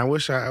 And I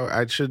wish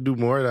I should do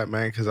more of that,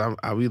 man, because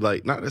I'll be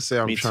like, not to say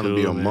I'm trying to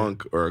be a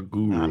monk or a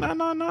guru.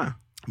 No.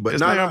 But it's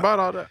not about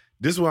all that.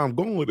 This is where I'm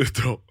going with it,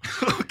 though.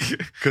 Okay.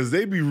 Because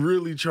they be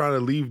really trying to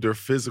leave their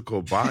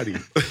physical body.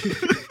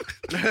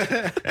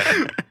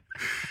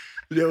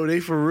 Yo, they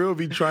for real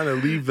be trying to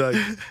leave like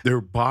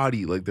their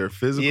body, like their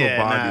physical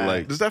body.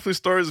 Like, there's definitely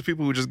stories of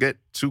people who just get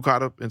too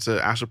caught up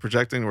into astral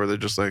projecting where they're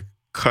just like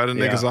cutting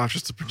niggas off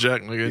just to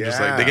project. Like,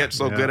 just like they get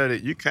so good at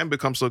it. You can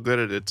become so good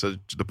at it to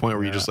the point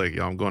where you're just like,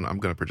 yo, I'm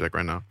gonna project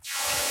right now.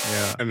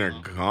 Yeah. And they're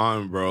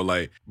gone, bro.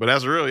 Like, but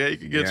that's real. Yeah, you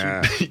can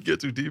get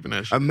too deep in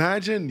that shit.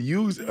 Imagine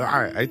all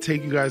right, I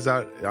take you guys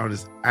out on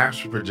this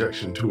astral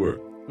projection tour.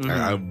 And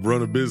I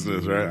run a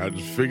business, right? I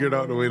just figured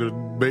out the way to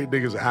make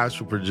niggas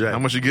astral project. How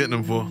much you getting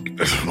them for?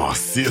 Oh,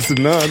 it's a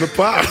 $9 a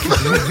pop.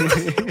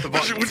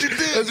 What you did?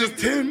 That's just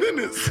 10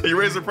 minutes. You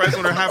raise the price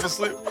when they're half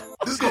asleep.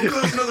 This gonna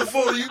cost another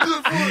 $40. You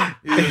good for it?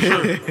 Yeah,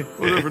 sure.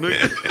 Whatever,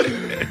 nigga.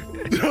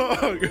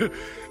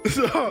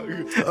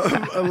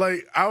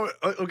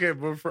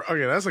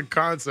 Okay, that's a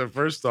concept.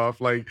 First off,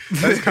 like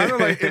that's kind of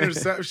like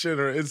Interception.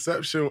 I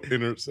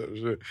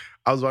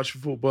was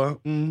watching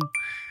football.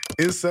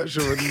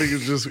 Inception with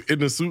niggas just in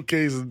the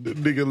suitcase and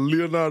nigga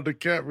Leonardo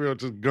DiCaprio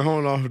just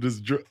going off of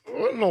this. I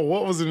don't know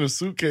what was in the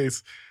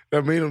suitcase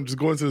that made him just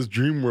go into this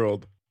dream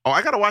world. Oh,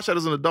 I gotta watch that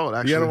as an adult.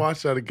 Actually, you gotta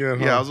watch that again.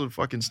 Huh? Yeah, I was a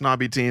fucking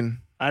snobby teen.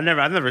 I've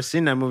never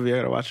seen that movie. I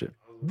gotta watch it.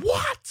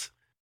 What?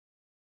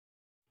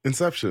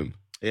 Inception.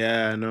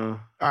 Yeah, I know.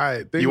 All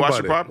right, you watched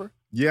it proper?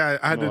 Yeah,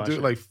 I had to do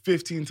it like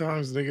 15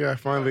 times, nigga. I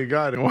finally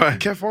got it. Why? I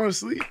kept falling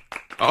asleep.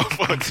 Oh,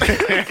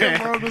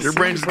 fuck. Your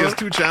brain just gets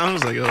too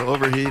challenged, like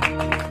overheat.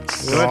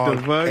 What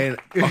the fuck? And,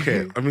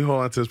 okay, let me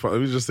hold on to this part.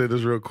 Let me just say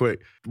this real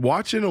quick.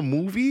 Watching a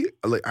movie,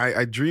 like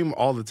I dream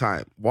all the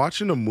time.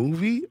 Watching a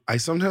movie, I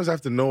sometimes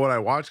have to know what I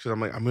watch because I'm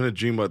like, I'm gonna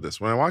dream about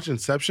this. When I watch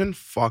Inception,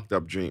 fucked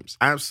up dreams,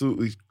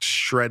 absolutely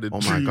shredded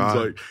Oh my dreams, God.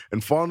 like,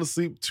 and falling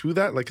asleep to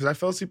that, like, because I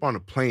fell asleep on a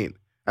plane.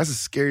 That's the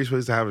scariest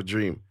place to have a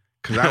dream.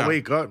 Because I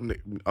wake up,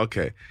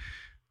 okay.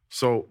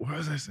 So what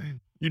was I saying?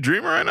 You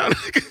dreaming right now?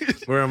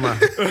 Where am I?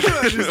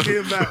 I just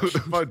came back.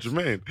 Fuck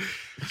Jermaine.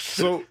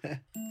 So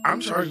I'm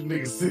charging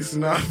niggas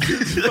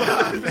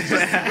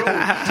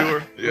 $69.55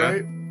 Tour. Yeah.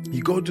 right?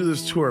 You go do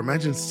this tour.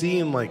 Imagine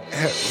seeing like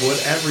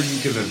whatever you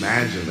can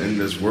imagine in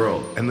this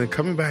world, and then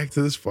coming back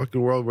to this fucking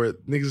world where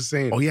niggas are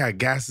saying, "Oh yeah,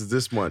 gas is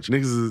this much.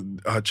 Niggas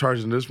is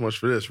charging this much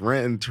for this.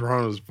 Rent in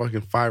Toronto is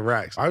fucking 5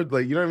 racks." I would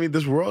like, you know what I mean?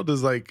 This world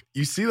is like,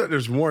 you see that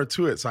there's more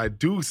to it. So I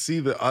do see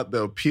the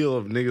appeal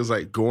of niggas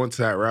like going to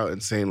that route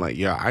and saying like,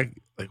 "Yeah,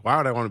 why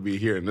would I want to be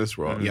here in this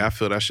world?" Yeah, I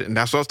feel that shit. And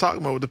that's what I was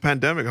talking about with the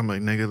pandemic. I'm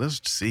like, nigga, let's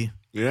see.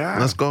 Yeah,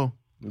 Let's go.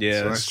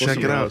 Yeah, So let's check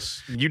it out.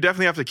 You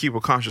definitely have to keep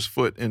a conscious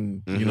foot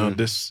in, you know,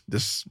 this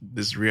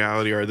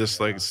reality or this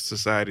like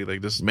society,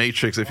 like this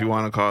matrix, if you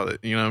want to call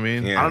it. You know what I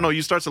mean? Yeah. I don't know.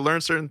 You start to learn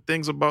certain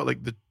things about like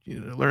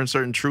learn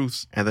certain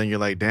truths, and then you're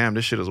like, damn,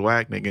 this shit is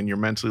whack, nigga. And you're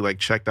mentally like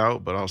checked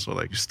out, but also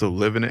like you're still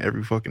living it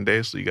every fucking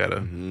day. So you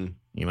gotta, you know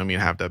what I mean,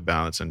 have that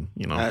balance, and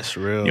you know, That's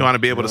real. you want to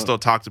be able to still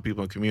talk to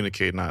people and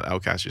communicate, not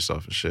outcast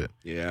yourself and shit.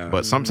 Yeah.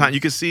 But sometimes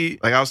you can see,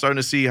 like, I was starting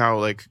to see how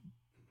like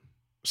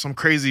some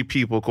crazy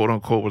people, quote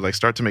unquote, would like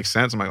start to make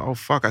sense. I'm like, oh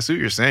fuck, I see what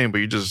you're saying,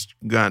 but you just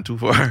gone too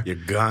far. You're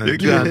gone. You're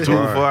gone too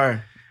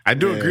far. I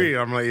do agree.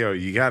 I'm like, yo,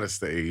 you gotta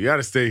stay. You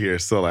gotta stay here.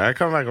 So like, I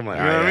come back. I'm like,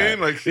 You know what I alright. mean?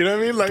 Like, you know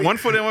what I mean? Like, one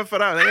foot in, one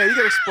foot out. Yeah, you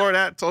can explore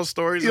that, tell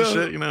stories and Yo.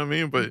 shit. You know what I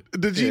mean? But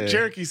the Jeep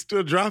Cherokee's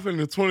still dropping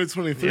in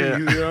 2023. Yeah.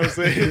 You know what I'm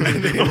saying?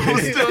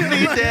 still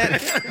need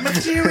that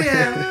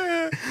material.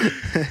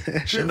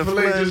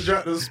 Chick-fil-A just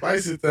dropped the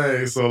spicy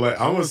thing. So like,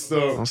 I'm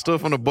still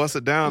finna bust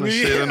it down and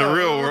shit in the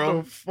real world.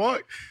 What the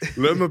fuck?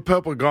 Lemon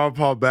pepper gone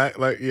paw back.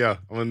 Like, yeah,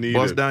 I'm gonna need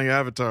Bust it. down your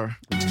avatar.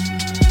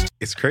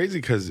 It's crazy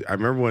because I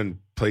remember when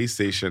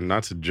PlayStation,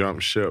 not to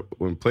jump ship,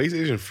 when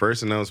PlayStation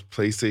first announced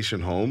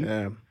PlayStation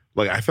Home,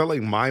 like I felt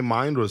like my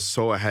mind was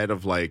so ahead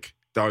of like,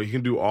 oh, you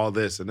can do all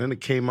this. And then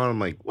it came out, I'm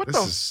like, What this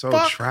the is so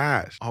fuck?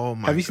 trash. Oh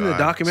my god. Have you seen the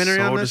documentary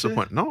so on that shit?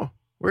 disappointed. No.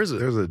 Where is it?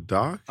 There's a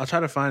doc? I'll try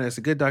to find it. It's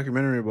a good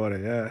documentary about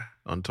it. Yeah.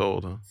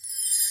 Untold, huh?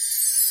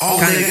 Oh,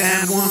 nigga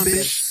and one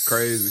bitch.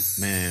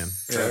 Crazy. Man.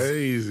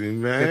 Crazy,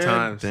 man. Good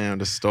times. Damn,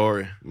 the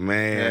story.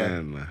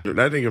 Man.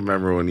 That nigga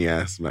remember when he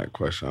asked him that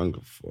question. I don't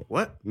give a fuck.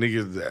 What?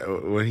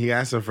 Niggas, when he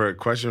asked him for a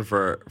question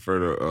for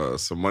the,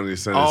 some money to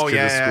send his Oh, kid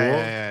yeah, to school.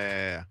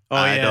 yeah. Oh,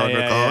 I yeah, don't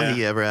yeah, recall yeah.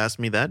 he ever asked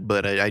me that,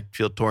 but I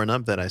feel torn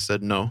up that I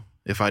said no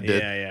if I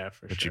did. Yeah,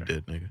 for But sure. you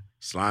did, nigga.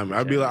 Slime.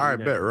 I'd be like, all right,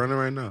 bet, run it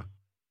right now.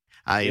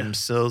 I am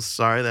so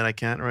sorry that I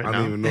can't right I now.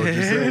 don't even know what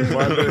you said.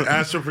 Why did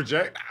Astro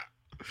project?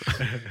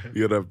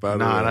 You that bad.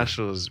 Nah, that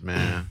shit was,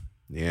 man.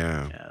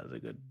 Yeah. Yeah,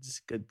 it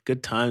was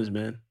good times,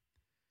 man.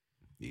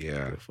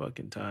 Yeah. Good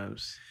fucking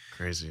times.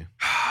 Crazy.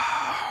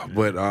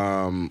 But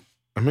I'm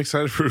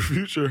excited for the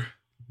future.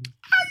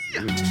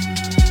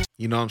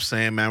 You know what I'm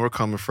saying, man? We're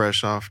coming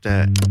fresh off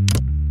that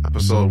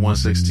episode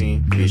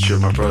 116 feature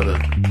my brother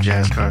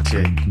Jazz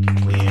Cartier.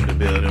 We in the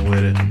building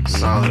with it.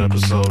 Solid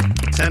episode.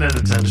 10 out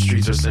of 10 the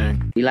streets are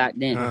saying. We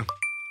locked in.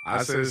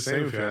 I say the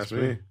same if you ask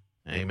me.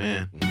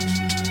 Amen.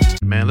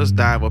 Man, let's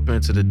dive up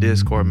into the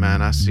Discord,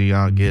 man. I see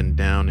y'all getting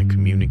down and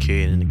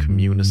communicating and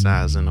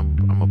communicizing.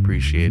 I'm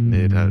appreciating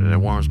it. That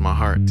warms my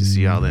heart to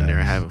see y'all in there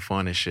having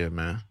fun and shit,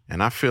 man.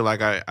 And I feel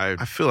like I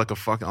feel like a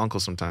fucking uncle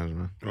sometimes,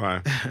 man.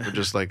 Why? But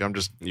just like I'm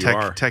just You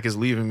are. tech is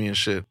leaving me and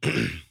shit.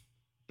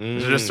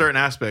 There's just certain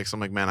aspects I'm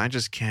like, man, I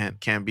just can't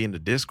be in the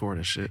Discord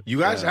and shit. You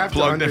guys have to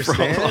Plugged in for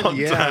a understand. long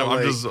Yeah, time.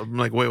 like, I'm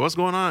like, wait, what's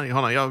going on?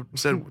 Hold on, y'all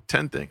said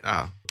 10 things.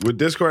 with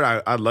Discord,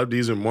 I'd love to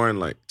use it more in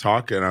like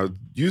talk, and I was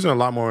using it a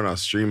lot more when I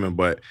was streaming,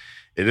 but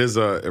it is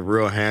a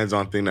real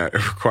hands-on thing that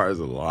it requires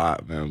a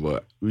lot, man.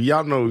 But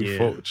y'all know we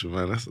fuck with you,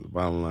 man. That's the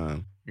bottom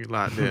line. You're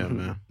locked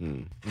in,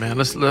 man. Man,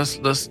 let's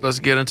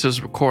get into this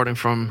recording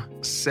from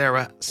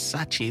Sarah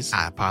Sachis.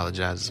 I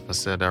apologize if I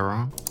said that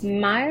wrong.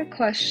 My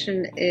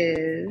question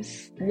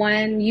is,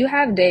 when you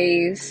have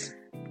days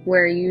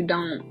where you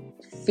don't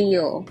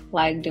feel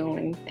like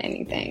doing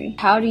anything,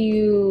 how do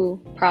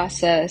you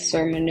process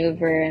or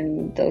maneuver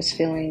in those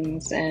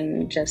feelings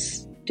and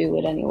just do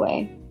it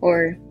anyway?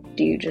 Or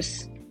do you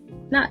just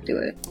not do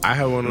it? I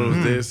had one of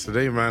those days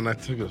today, man. I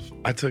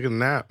took a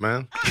nap,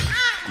 man.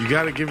 You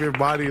got to give your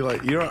body,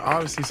 like, you know,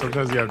 obviously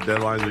sometimes you have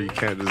deadlines where you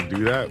can't just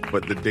do that,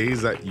 but the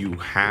days that you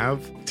have,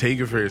 take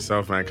it for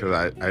yourself, man,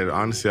 because I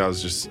honestly,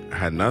 I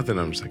had nothing.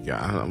 I'm just like, yeah,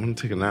 I'm going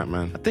to take a nap,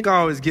 man. I think I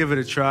always give it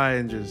a try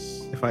and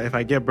just if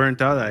I get burnt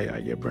out,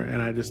 I get burnt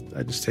and I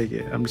just take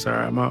it. I'm just all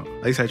right, I'm out.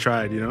 At least I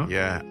tried, you know?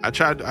 Yeah, I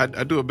tried.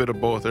 I do a bit of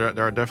both. There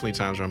are definitely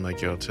times where I'm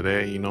like, yo,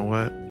 today, you know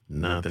what?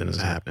 Nothing is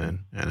happening,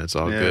 and it's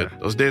all good.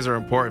 Those days are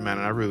important, man,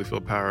 and I really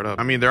feel powered up.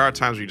 I mean, there are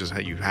times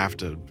where you have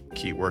to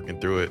keep working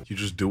through it. You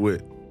just do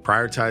it.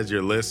 prioritize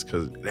your list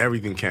because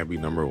everything can't be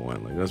number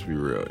one. Like, let's be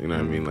real. You know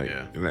what I mean? Like,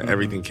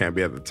 everything can't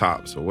be at the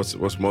top. So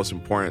what's most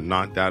important?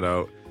 Knock that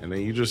out, and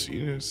then you just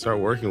start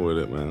working with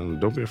it, man.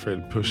 Don't be afraid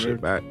to push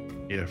it back.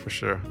 Yeah, for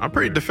sure. I'm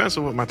pretty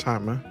defensive with my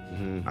time,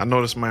 man. I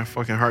notice my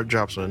fucking heart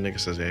drops when a nigga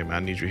says, "Hey, man, I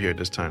need you here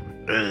this time."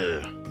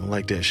 Ugh, I don't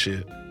like that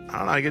shit. I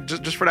don't know. I get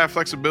just for that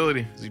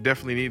flexibility. You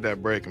definitely need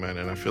that break, man.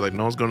 And I feel like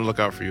no one's going to look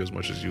out for you as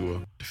much as you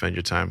will. Defend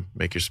your time,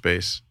 make your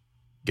space,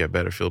 get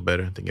better, feel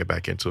better, then get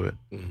back into it.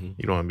 You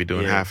don't want to be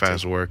doing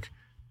half-ass work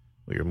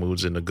with your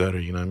mood's in the gutter,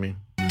 you know what I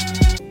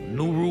mean?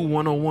 New Rule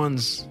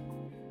 101's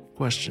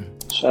question.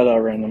 Shout out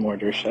Random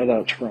Order. Shout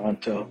out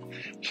Toronto.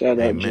 Shout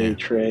out Jay,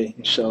 Trey,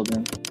 and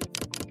Sheldon.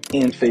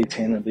 And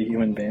Faitana, the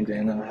human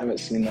bandana. I haven't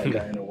seen that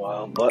guy in a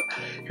while. But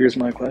here's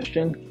my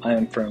question. I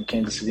am from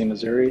Kansas City,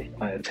 Missouri.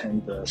 I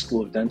attend the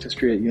School of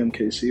Dentistry at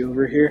UMKC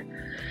over here.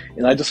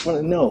 And I just want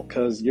to know,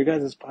 because your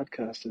guys'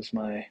 podcast is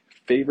my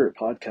favorite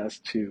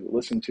podcast to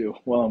listen to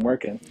while I'm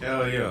working.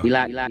 Hell yeah. We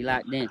like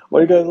that. Why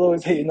are you guys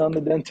always hating on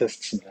the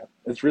dentists, man?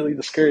 It's really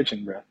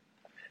discouraging, bro.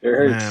 It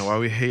hurts. Man, why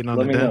we hating on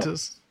the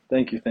dentists?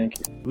 Thank you.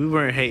 We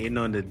weren't hating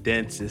on the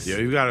dentist. Yo,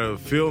 you gotta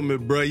film it,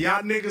 bro.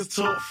 Y'all niggas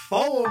took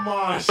 4 of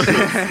my shit.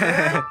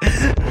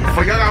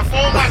 Fuck, y'all got 4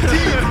 of my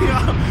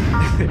teeth.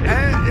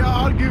 And, yo,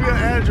 I'll give you an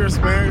address,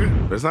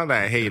 man. But it's not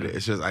that I hate it.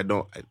 It's just I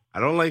don't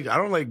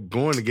like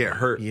going to get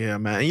hurt. Yeah,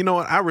 man. And you know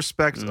what? I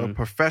respect a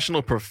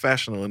professional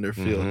in their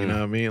field. You know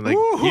what I mean? Like,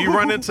 you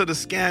run into the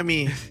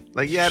scammy.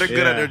 Like, yeah, they're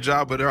good at their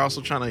job, but they're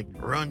also trying to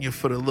run you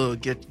for the little,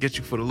 get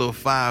you for the little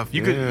 5.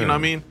 You could, you know what I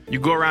mean? You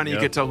go around and you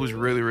can tell who's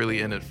really, really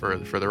in it for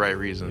the right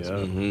reasons.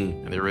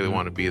 And they really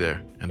want to be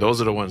there. And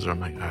those are the ones that I'm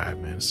like, all right,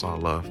 man, it's all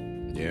love.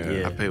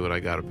 Yeah. I pay what I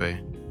got to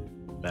pay.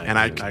 And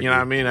I you know what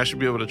I mean? I should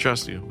be able to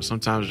trust you. But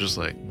sometimes it's just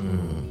like,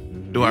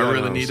 do I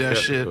really need that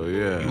shit?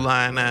 Yeah. You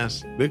lying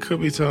ass. They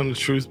could be telling the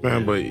truth,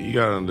 man, but you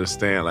gotta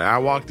understand. Like, I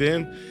walked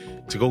in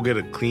to go get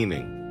a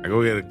cleaning. I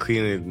go get a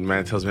cleaning, the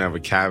man tells me I have a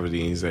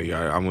cavity, and he's like,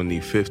 I'm gonna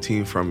need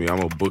 15 from you. I'm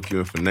gonna book you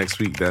in for next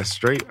week. That's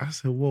straight. I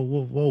said,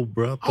 whoa,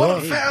 bro.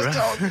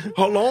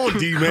 Hold on,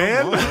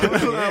 D-man.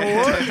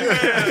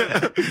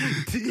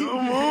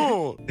 Come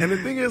on. And the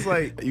thing is,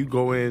 like, you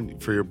go in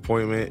for your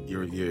appointment,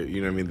 you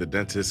know what I mean? The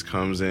dentist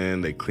comes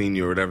in, they clean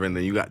you or whatever, and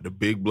then you got the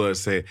big blood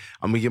say,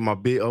 I'm gonna get my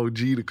big OG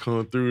to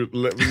come through and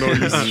let me know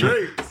you're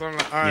straight. So I'm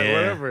like, all right,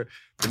 whatever.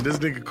 And this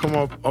nigga come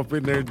up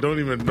in there, don't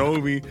even know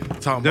me,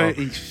 talking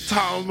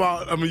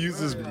about I'm gonna use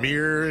this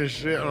mirror and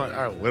shit. I'm like,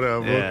 all right,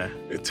 whatever. Yeah.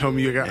 They tell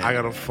me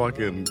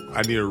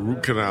I need a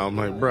root canal. I'm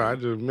like, bro, I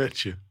just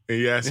met you. And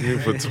you asked me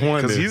for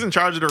 20. Because he's in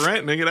charge of the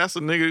rent, nigga. That's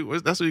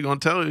what he's gonna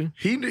tell you.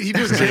 He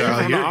just came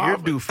from you're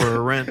due for a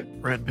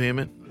rent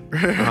payment.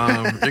 You're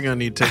gonna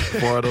need to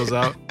take 4 of those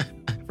out.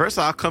 First,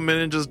 I'll come in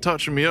and just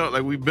touch me up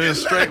like we've been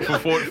straight for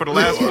the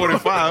last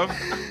 45.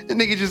 The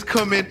nigga just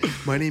come in.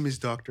 My name is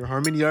Dr.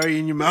 Harmon Yari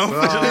in your mouth.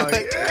 God.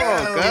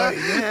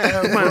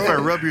 Mind if I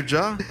rub your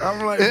jaw?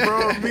 I'm like,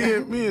 bro,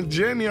 me and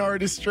Jenny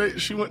already straight.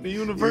 She went to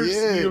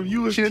University of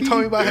UST. She didn't tell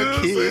me about her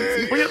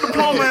kids. Where your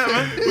diploma at,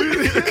 man?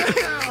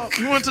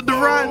 You went to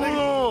DeVry,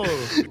 nigga.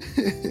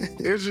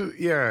 It's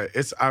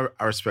just, I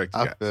respect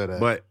you guys. I feel that.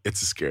 But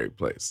it's a scary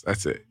place.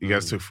 That's it. You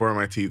guys took 4 of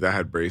my teeth. I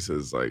had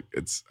braces. Like,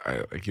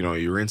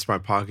 you rinse my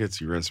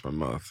pockets, you rinse my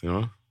mouth, you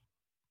know?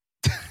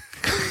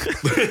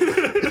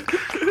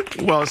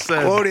 Well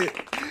said. Quote it.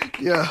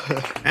 Yeah.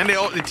 And the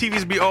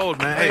TVs be old,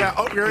 man. Hey,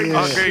 upgrade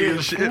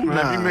your shit, man.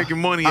 Nah. You making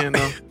money in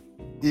them.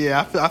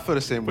 Yeah, I feel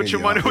the same way. Put your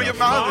money where your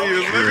mouth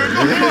is,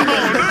 nigga.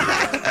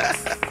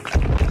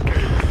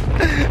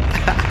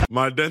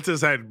 My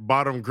dentist had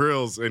bottom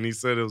grills, and he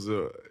said it was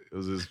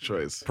his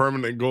choice.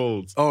 Permanent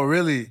golds. Oh,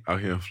 really?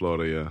 Out here in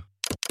Florida, yeah.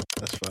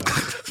 That's fine.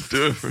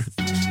 Different.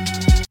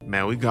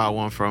 Man, we got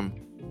one from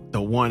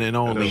the one and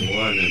only.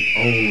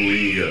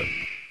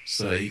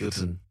 Sir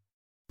Eagleton.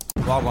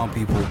 Welcome,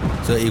 people.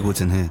 Sir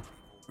Eagleton here.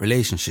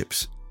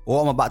 Relationships.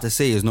 What I'm about to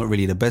say is not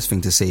really the best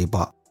thing to say,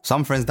 but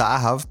some friends that I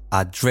have,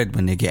 I dread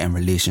when they get in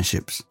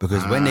relationships.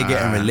 Because when they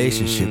get in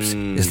relationships,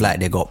 it's like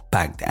they got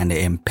bagged and they're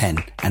in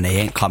pen and they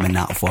ain't coming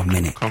out for a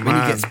minute. When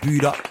he gets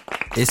booed up,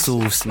 it's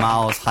all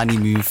smiles,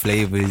 honeymoon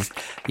flavors.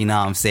 You know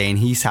what I'm saying?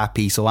 He's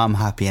happy, so I'm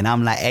happy. And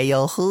I'm like, hey,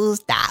 yo, who's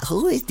that?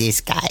 Who is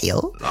this guy,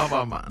 yo?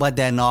 But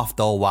then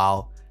after a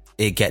while,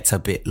 it gets a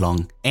bit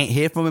long. Ain't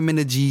hear from him in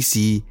the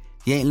GC.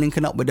 He ain't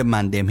linking up with the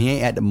man them. He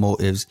ain't at the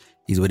motives.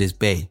 He's with his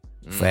bae.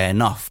 Fair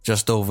enough.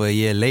 Just over a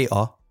year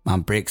later,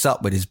 man breaks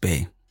up with his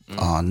bae.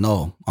 Oh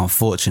no,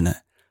 unfortunate.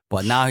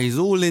 But now he's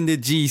all in the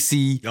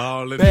GC,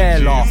 bare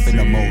laughing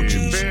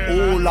emojis,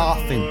 all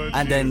laughing.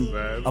 And then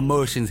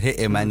emotions hit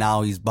him and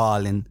now he's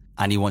bawling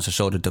and he wants a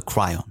shoulder to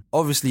cry on.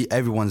 Obviously,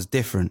 everyone's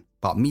different.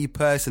 But me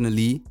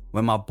personally,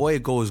 when my boy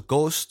goes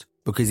ghost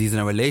because he's in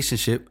a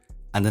relationship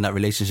and then that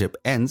relationship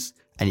ends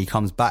and he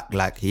comes back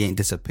like he ain't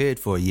disappeared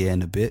for a year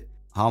and a bit,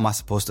 how am I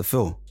supposed to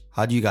feel?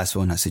 How do you guys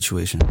feel in that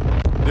situation?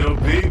 Little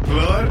big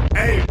blood,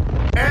 hey,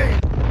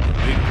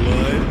 big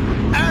blood,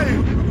 hey.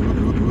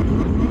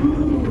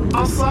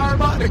 I'm sorry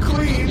about the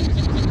queen.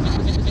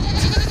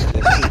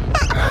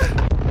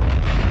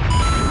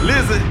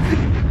 Listen,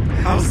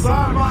 I'm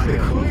sorry about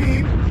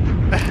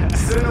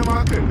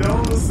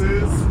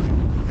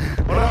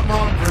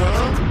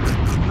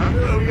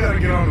gotta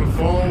get on the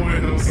phone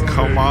with him someday.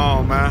 Come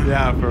on, man.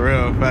 Yeah, for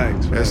real.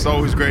 Facts. It's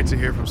always great to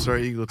hear from Sir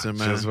Eagleton,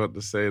 man. Just about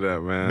to say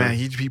that, man. Man,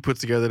 he put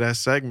together that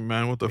segment,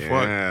 man. What the fuck?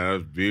 Yeah, that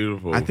was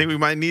beautiful. I think we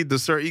might need the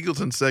Sir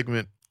Eagleton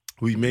segment.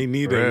 We may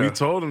need that. We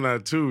told him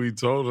that too. We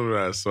told him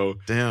that. So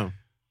damn.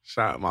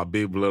 Shout out my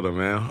big brother,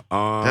 man.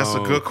 That's a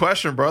good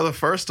question, brother.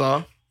 First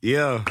off.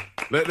 Yeah.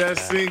 Let that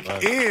sink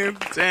in.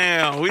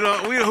 Damn. Who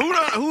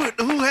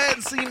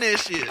hadn't seen that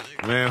shit?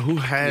 Man, who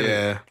had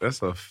it?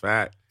 That's a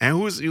fact. And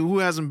who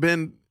hasn't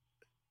been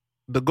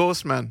the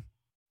ghost man?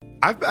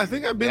 I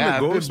think I've been the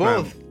ghost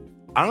man.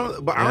 I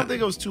don't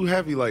think it was too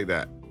heavy like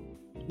that.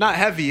 Not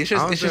heavy. It's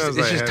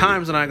just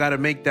times when I gotta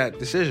make that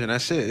decision.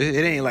 That's it.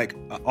 It ain't like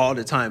an all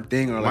the time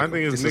thing or like. My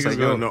thing is niggas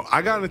gonna know.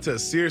 I got into a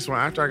serious one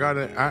after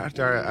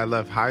I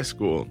left high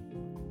school.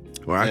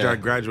 Well, after I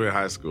graduated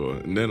high school,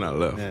 and then I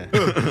left.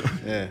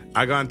 Yeah.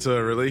 I got into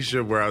a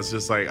relationship where I was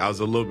just like, I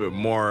was a little bit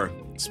more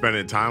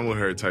spending time with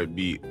her type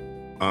beat.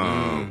 But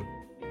I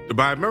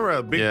remember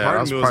a big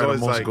part of me was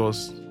always like,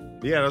 ghost.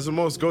 Yeah, that's the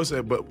most ghost.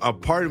 But a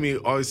part of me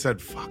always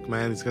said, fuck,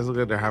 man, these guys look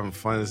like they're having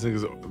fun. This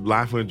nigga's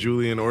laughing with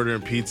Julie and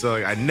ordering pizza.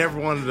 Like, I never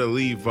wanted to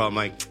leave, but I'm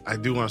like, I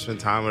do want to spend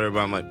time with her, but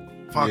I'm like,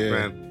 fuck,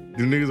 man.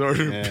 These niggas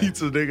ordering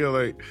pizza, nigga.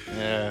 Like,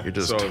 you're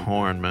just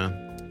torn,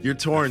 man. You're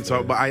torn.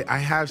 So, but I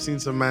have seen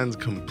some men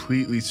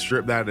completely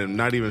strip that and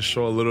not even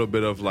show a little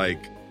bit of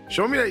like,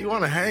 show me that you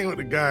want to hang with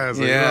the guys.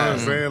 Like, you know what I'm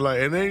saying? Like,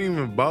 it ain't even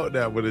about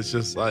that, but it's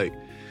just like,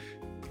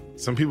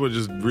 some people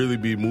just really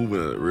be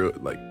moving real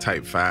like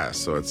type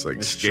fast, so it's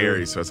like scary.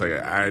 True. So it's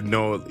like I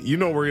know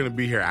we're gonna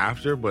be here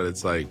after, but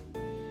it's like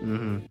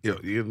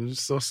you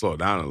just still slow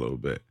down a little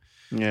bit.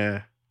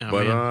 Yeah,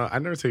 but I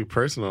never take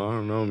personal. I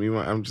don't know.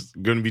 I'm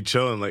just gonna be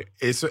chilling. Like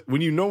it's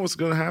when you know what's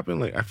gonna happen.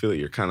 Like I feel like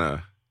you're kind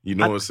of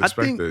what's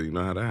expected. You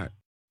know how to act.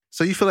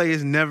 So you feel like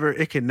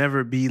it could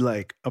never be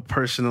like a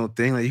personal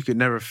thing. Like you could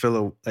never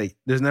feel like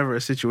there's never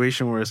a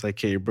situation where it's like,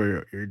 hey,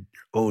 bro, you're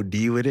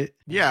OD with it.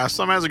 Yeah,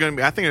 some guys are gonna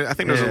be. I think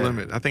there's a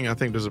limit. I think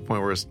there's a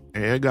point where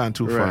it gone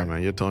too far,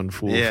 man. You're throwing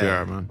full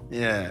fear, man.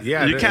 Yeah.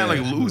 You can't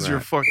like lose your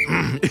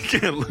fucking. You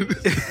can't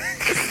lose.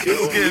 It's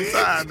getting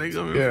tired,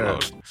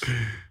 nigga.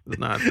 It's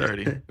not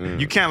 30.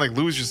 You can't like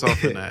lose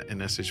yourself in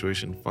that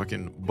situation.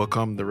 Fucking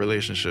become the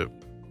relationship.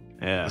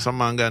 Yeah.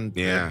 Someone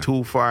gotten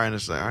too far, and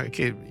it's like, all right,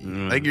 kid,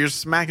 like you're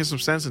smacking some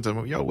sense into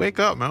them. Yo, wake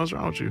up, man. What's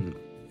wrong with you?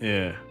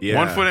 Yeah.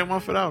 One foot in, 1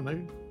 foot out,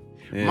 nigga.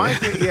 Yeah. My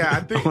thing, I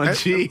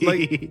think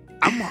like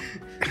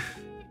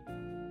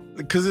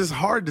because it's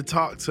hard to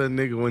talk to a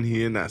nigga when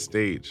he in that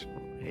stage.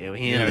 Yeah,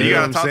 you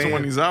gotta talk to him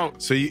when he's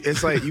out. So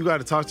it's like you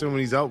gotta talk to him when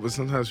he's out, but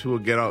sometimes people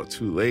get out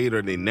too late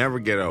or they never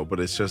get out.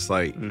 But it's just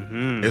like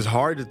it's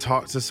hard to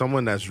talk to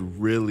someone that's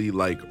really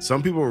like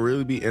some people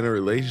really be in a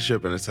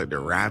relationship and it's like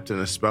they're wrapped in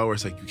a spell where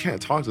it's like you can't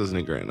talk to this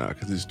nigga right now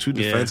because he's too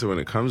defensive when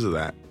it comes to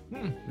that.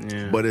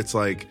 But it's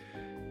like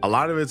a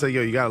lot of it's like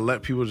yo, you gotta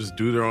let people just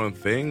do their own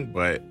thing.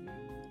 But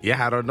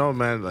yeah, I don't know,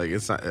 man. Like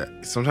it's not.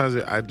 Sometimes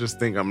I just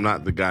think I'm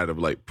not the guy to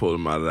like pull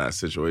them out of that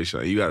situation.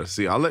 Like, you gotta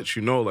see. I'll let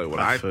you know like what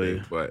I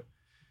think, but.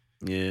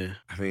 Yeah,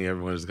 I think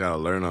everyone just gotta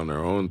learn on their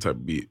own type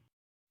of beat.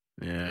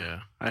 Yeah,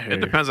 it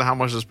depends on how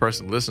much this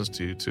person listens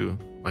to you too.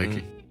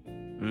 Like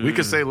we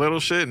could say little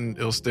shit and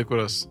it'll stick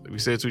with us. We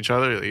say it to each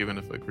other, even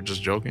if like we're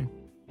just joking.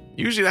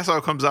 Usually that's how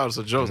it comes out. It's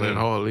a joke. Like,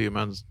 holy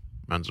man's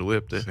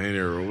whipped it. Ain't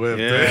a whipped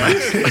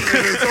it.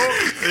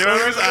 You know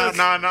what I'm saying?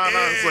 No.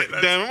 It's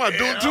like, damn, am I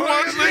doing too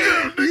much,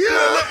 nigga?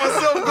 Let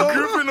myself go.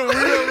 Gripping the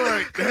wheel,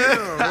 like,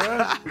 damn,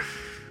 man.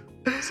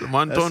 It's a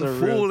monton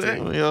fool,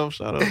 yo.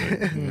 Shout out.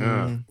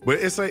 Yeah. But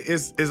it's like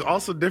it's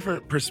also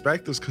different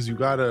perspectives because you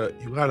gotta.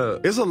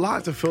 It's a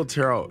lot to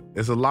filter out.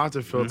 It's a lot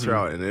to filter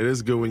out, and it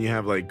is good when you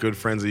have like good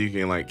friends that you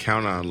can like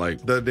count on.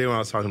 Like the other day when I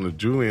was talking to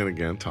Julian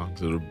again, talking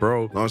to the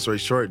bro. Long story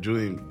short,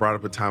 Julian brought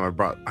up a time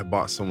I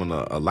bought someone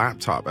a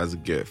laptop as a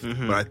gift,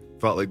 but I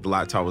felt like the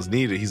laptop was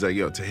needed. He's like,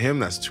 yo, to him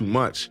that's too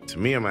much. To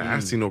me, I'm like, I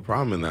see no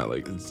problem in that.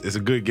 Like, it's a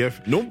good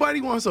gift.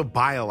 Nobody wants to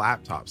buy a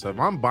laptop. So if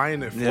I'm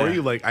buying it for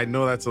you, like, I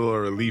know that's a little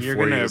relief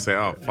for you to say,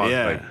 oh, fuck,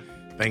 like,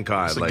 thank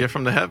God. It's like, a gift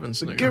from the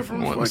heavens. It's a gift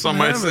from what some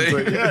might say.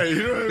 Like, yeah,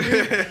 you know what I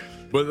mean?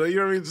 But like, you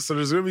know what I mean? So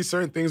there's gonna be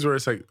certain things where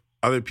it's like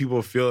other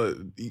people feel it.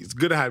 It's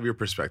good to have your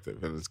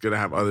perspective, and it's good to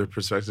have other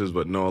perspectives,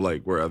 but know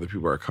like where other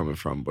people are coming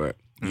from. But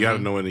you gotta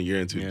know when you're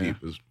in too deep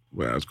is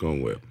where I was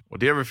going with. Well,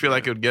 do you ever feel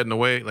like it would get in the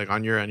way, like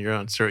on your end, you're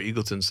on Sir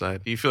Eagleton's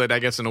side? Do you feel like that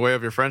gets in the way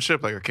of your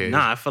friendship? Like, okay.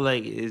 Nah, I feel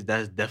like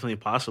that's definitely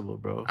possible,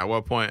 bro. At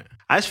what point?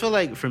 I just feel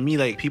like for me,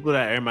 like people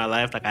that are in my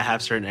life, like I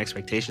have certain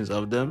expectations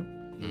of them.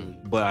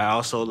 But I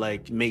also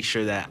like make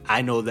sure that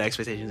I know the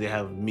expectations they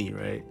have of me,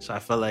 right? So I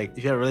feel like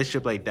if you have a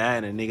relationship like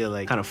that and a nigga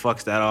like kind of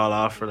fucks that all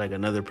off for like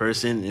another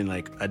person in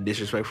like a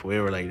disrespectful way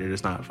where like they're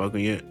just not fucking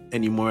you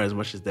anymore as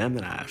much as them,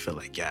 then I feel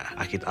like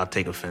I'll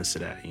take offense to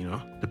that, you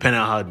know? Depending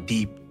on how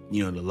deep,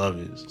 you know, the love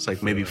is. It's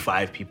like maybe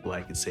 5 people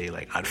I could say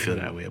like I'd feel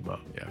that way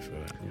about. Yeah, I feel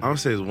that. I'm gonna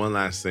say there's one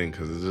last thing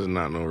because this is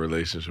not no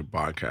relationship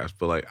podcast,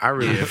 but like I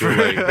really feel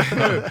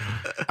like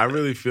I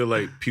really feel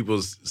like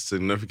people's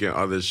significant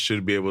others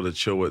should be able to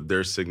chill with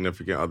their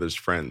significant others'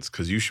 friends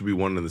because you should be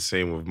one and the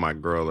same with my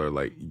girl or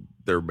like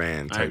their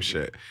band type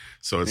shit.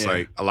 So it's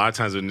like a lot of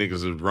times when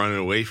niggas are running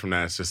away from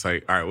that, it's just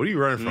like, all right, what are you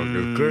running from?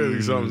 Because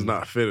clearly something's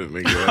not fitting,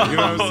 nigga. You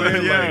know what I'm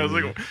saying? Yeah, it's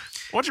like,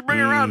 why don't you bring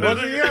it around? Yeah,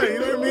 you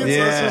know what I mean? So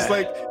it's just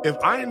like, if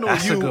I know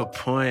That's you, a good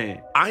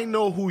point. I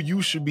know who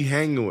you should be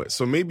hanging with.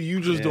 So maybe you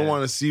just don't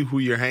want to see who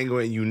you're hanging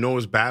with and you know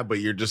it's bad, but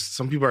you're just,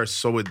 some people are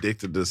so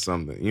addicted to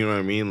something. You know what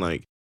I mean?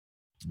 Like,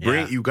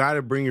 you got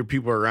to bring your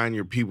people around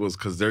your peoples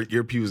because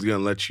your people's going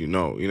to let you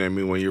know. You know what I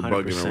mean? When you're 100%.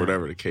 Bugging or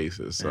whatever the case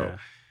is. So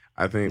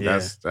I think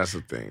that's a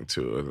thing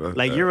too.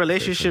 Like your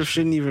relationship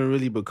shouldn't even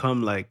really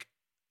become like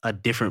a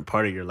different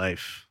part of your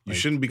life. You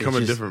shouldn't become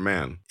a different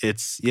man.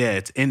 It's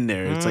in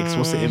there. It's like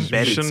supposed to embed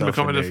itself. You shouldn't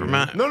become a different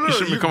man. No. You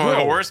shouldn't become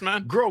a worse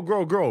man.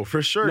 Grow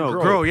for sure. No,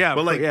 grow. Yeah,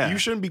 but like you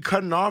shouldn't be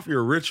cutting off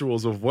your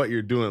rituals of what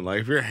you're doing.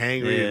 Like if you're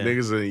hanging with your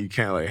niggas and you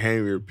can't like hang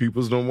with your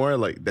peoples no more.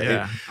 Like that.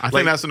 Yeah, I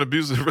think that's an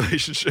abusive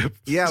relationship.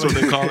 Yeah, that's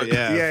what they call it.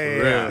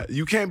 Yeah.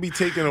 You can't be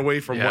taken away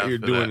from what you're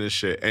doing and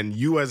shit. And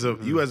you as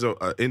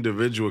a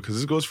individual, because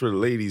this goes for the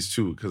ladies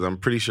too. Because I'm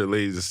pretty sure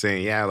ladies are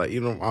saying, like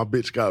my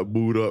bitch got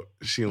booed up.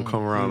 She don't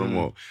come around no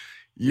more.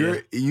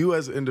 You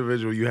as an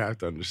individual, you have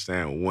to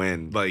understand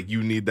when like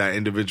you need that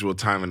individual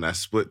time and that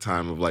split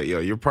time of like,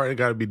 your partner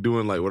got to be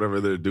doing like whatever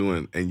they're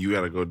doing and you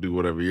got to go do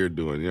whatever you're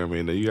doing. You know what I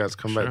mean? Then you guys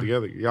come back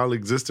together. Y'all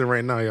existing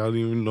right now. Y'all don't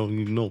even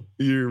know.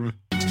 You know.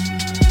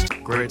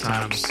 Great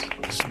times.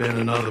 It's been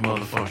another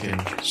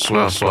motherfucking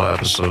swell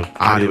episode.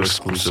 Audio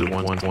exclusive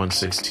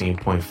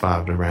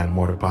 116.5 the Random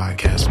Order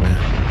Podcast,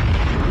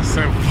 man.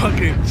 Sent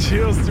fucking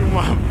chills through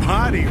my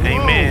body. Whoa.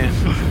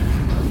 Amen.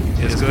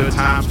 It's good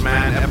times,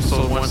 man.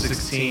 Episode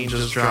 116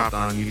 just dropped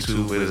on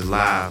YouTube. It is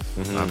live.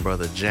 My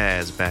brother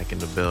Jazz back in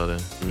the building.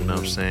 You know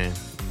what I'm saying?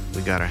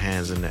 We got our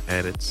hands in the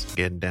edits,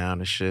 getting down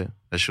and shit.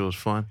 That shit was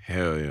fun.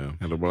 Hell yeah.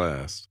 Had a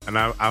blast. And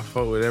I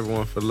fuck with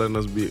everyone for letting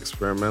us be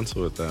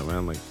experimental with that,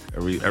 man. Like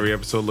every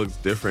episode looks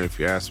different. If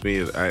you ask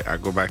me, I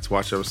go back to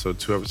watch episode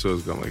 2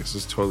 episodes ago. I'm like, this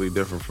is totally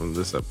different from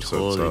this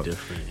episode. Totally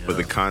different, yeah. But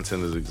the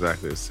content is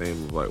exactly the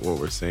same of like what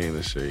we're saying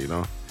and shit, you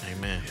know?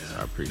 Amen.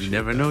 Yeah, I appreciate it. You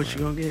never know what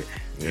you're gonna get.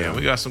 Yeah,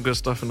 we got some good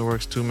stuff in the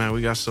works too, man.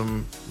 We got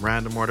some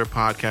Random Order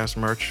Podcast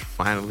merch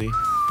finally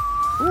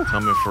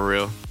coming for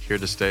real. Here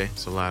to stay.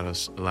 It's a lot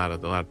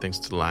of things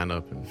to line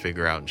up and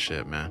figure out and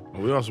shit, man.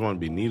 We also want to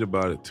be neat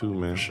about it too,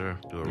 man. For sure.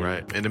 Do it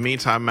right. In the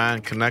meantime,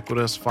 man, connect with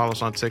us. Follow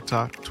us on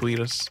TikTok. Tweet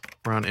us.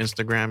 We're on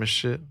Instagram and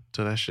shit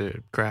till that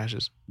shit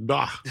crashes.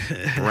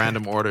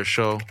 Random Order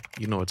Show.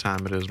 You know what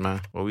time it is,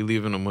 man. What we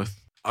leaving them with?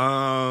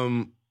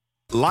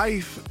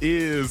 Life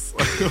is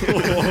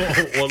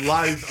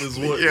life is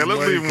what. Yeah,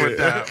 let's leave them with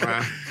that,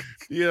 man.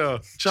 Yeah,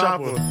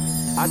 Chopper.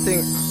 I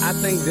think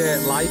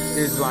that life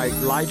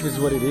is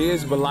what it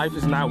is, but life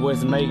is not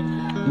what's made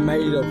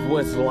of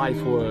what life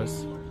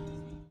was.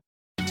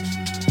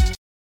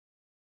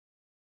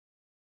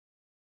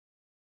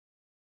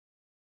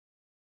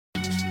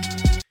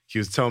 He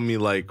was telling me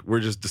like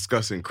we're just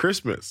discussing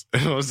Christmas,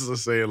 and I was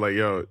just saying like,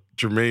 yo,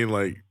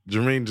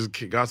 Jermaine just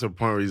got to a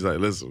point where he's like,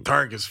 listen,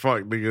 dark as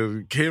fuck,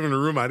 nigga. Came in the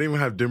room, I didn't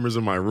even have dimmers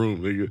in my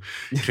room, nigga.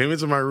 Came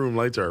into my room,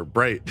 lights are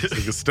bright.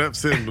 Nigga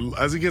steps in,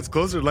 as he gets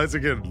closer, the lights are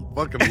getting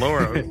fucking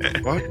lower. I was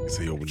like, fuck. He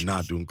said, yo, we're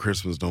not doing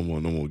Christmas no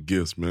more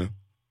gifts, man.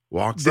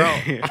 Walks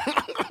out.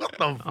 What the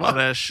fuck? All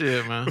that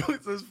shit, man. He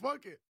says,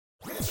 fuck it.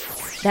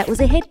 That was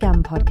a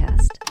HeadGum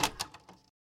podcast.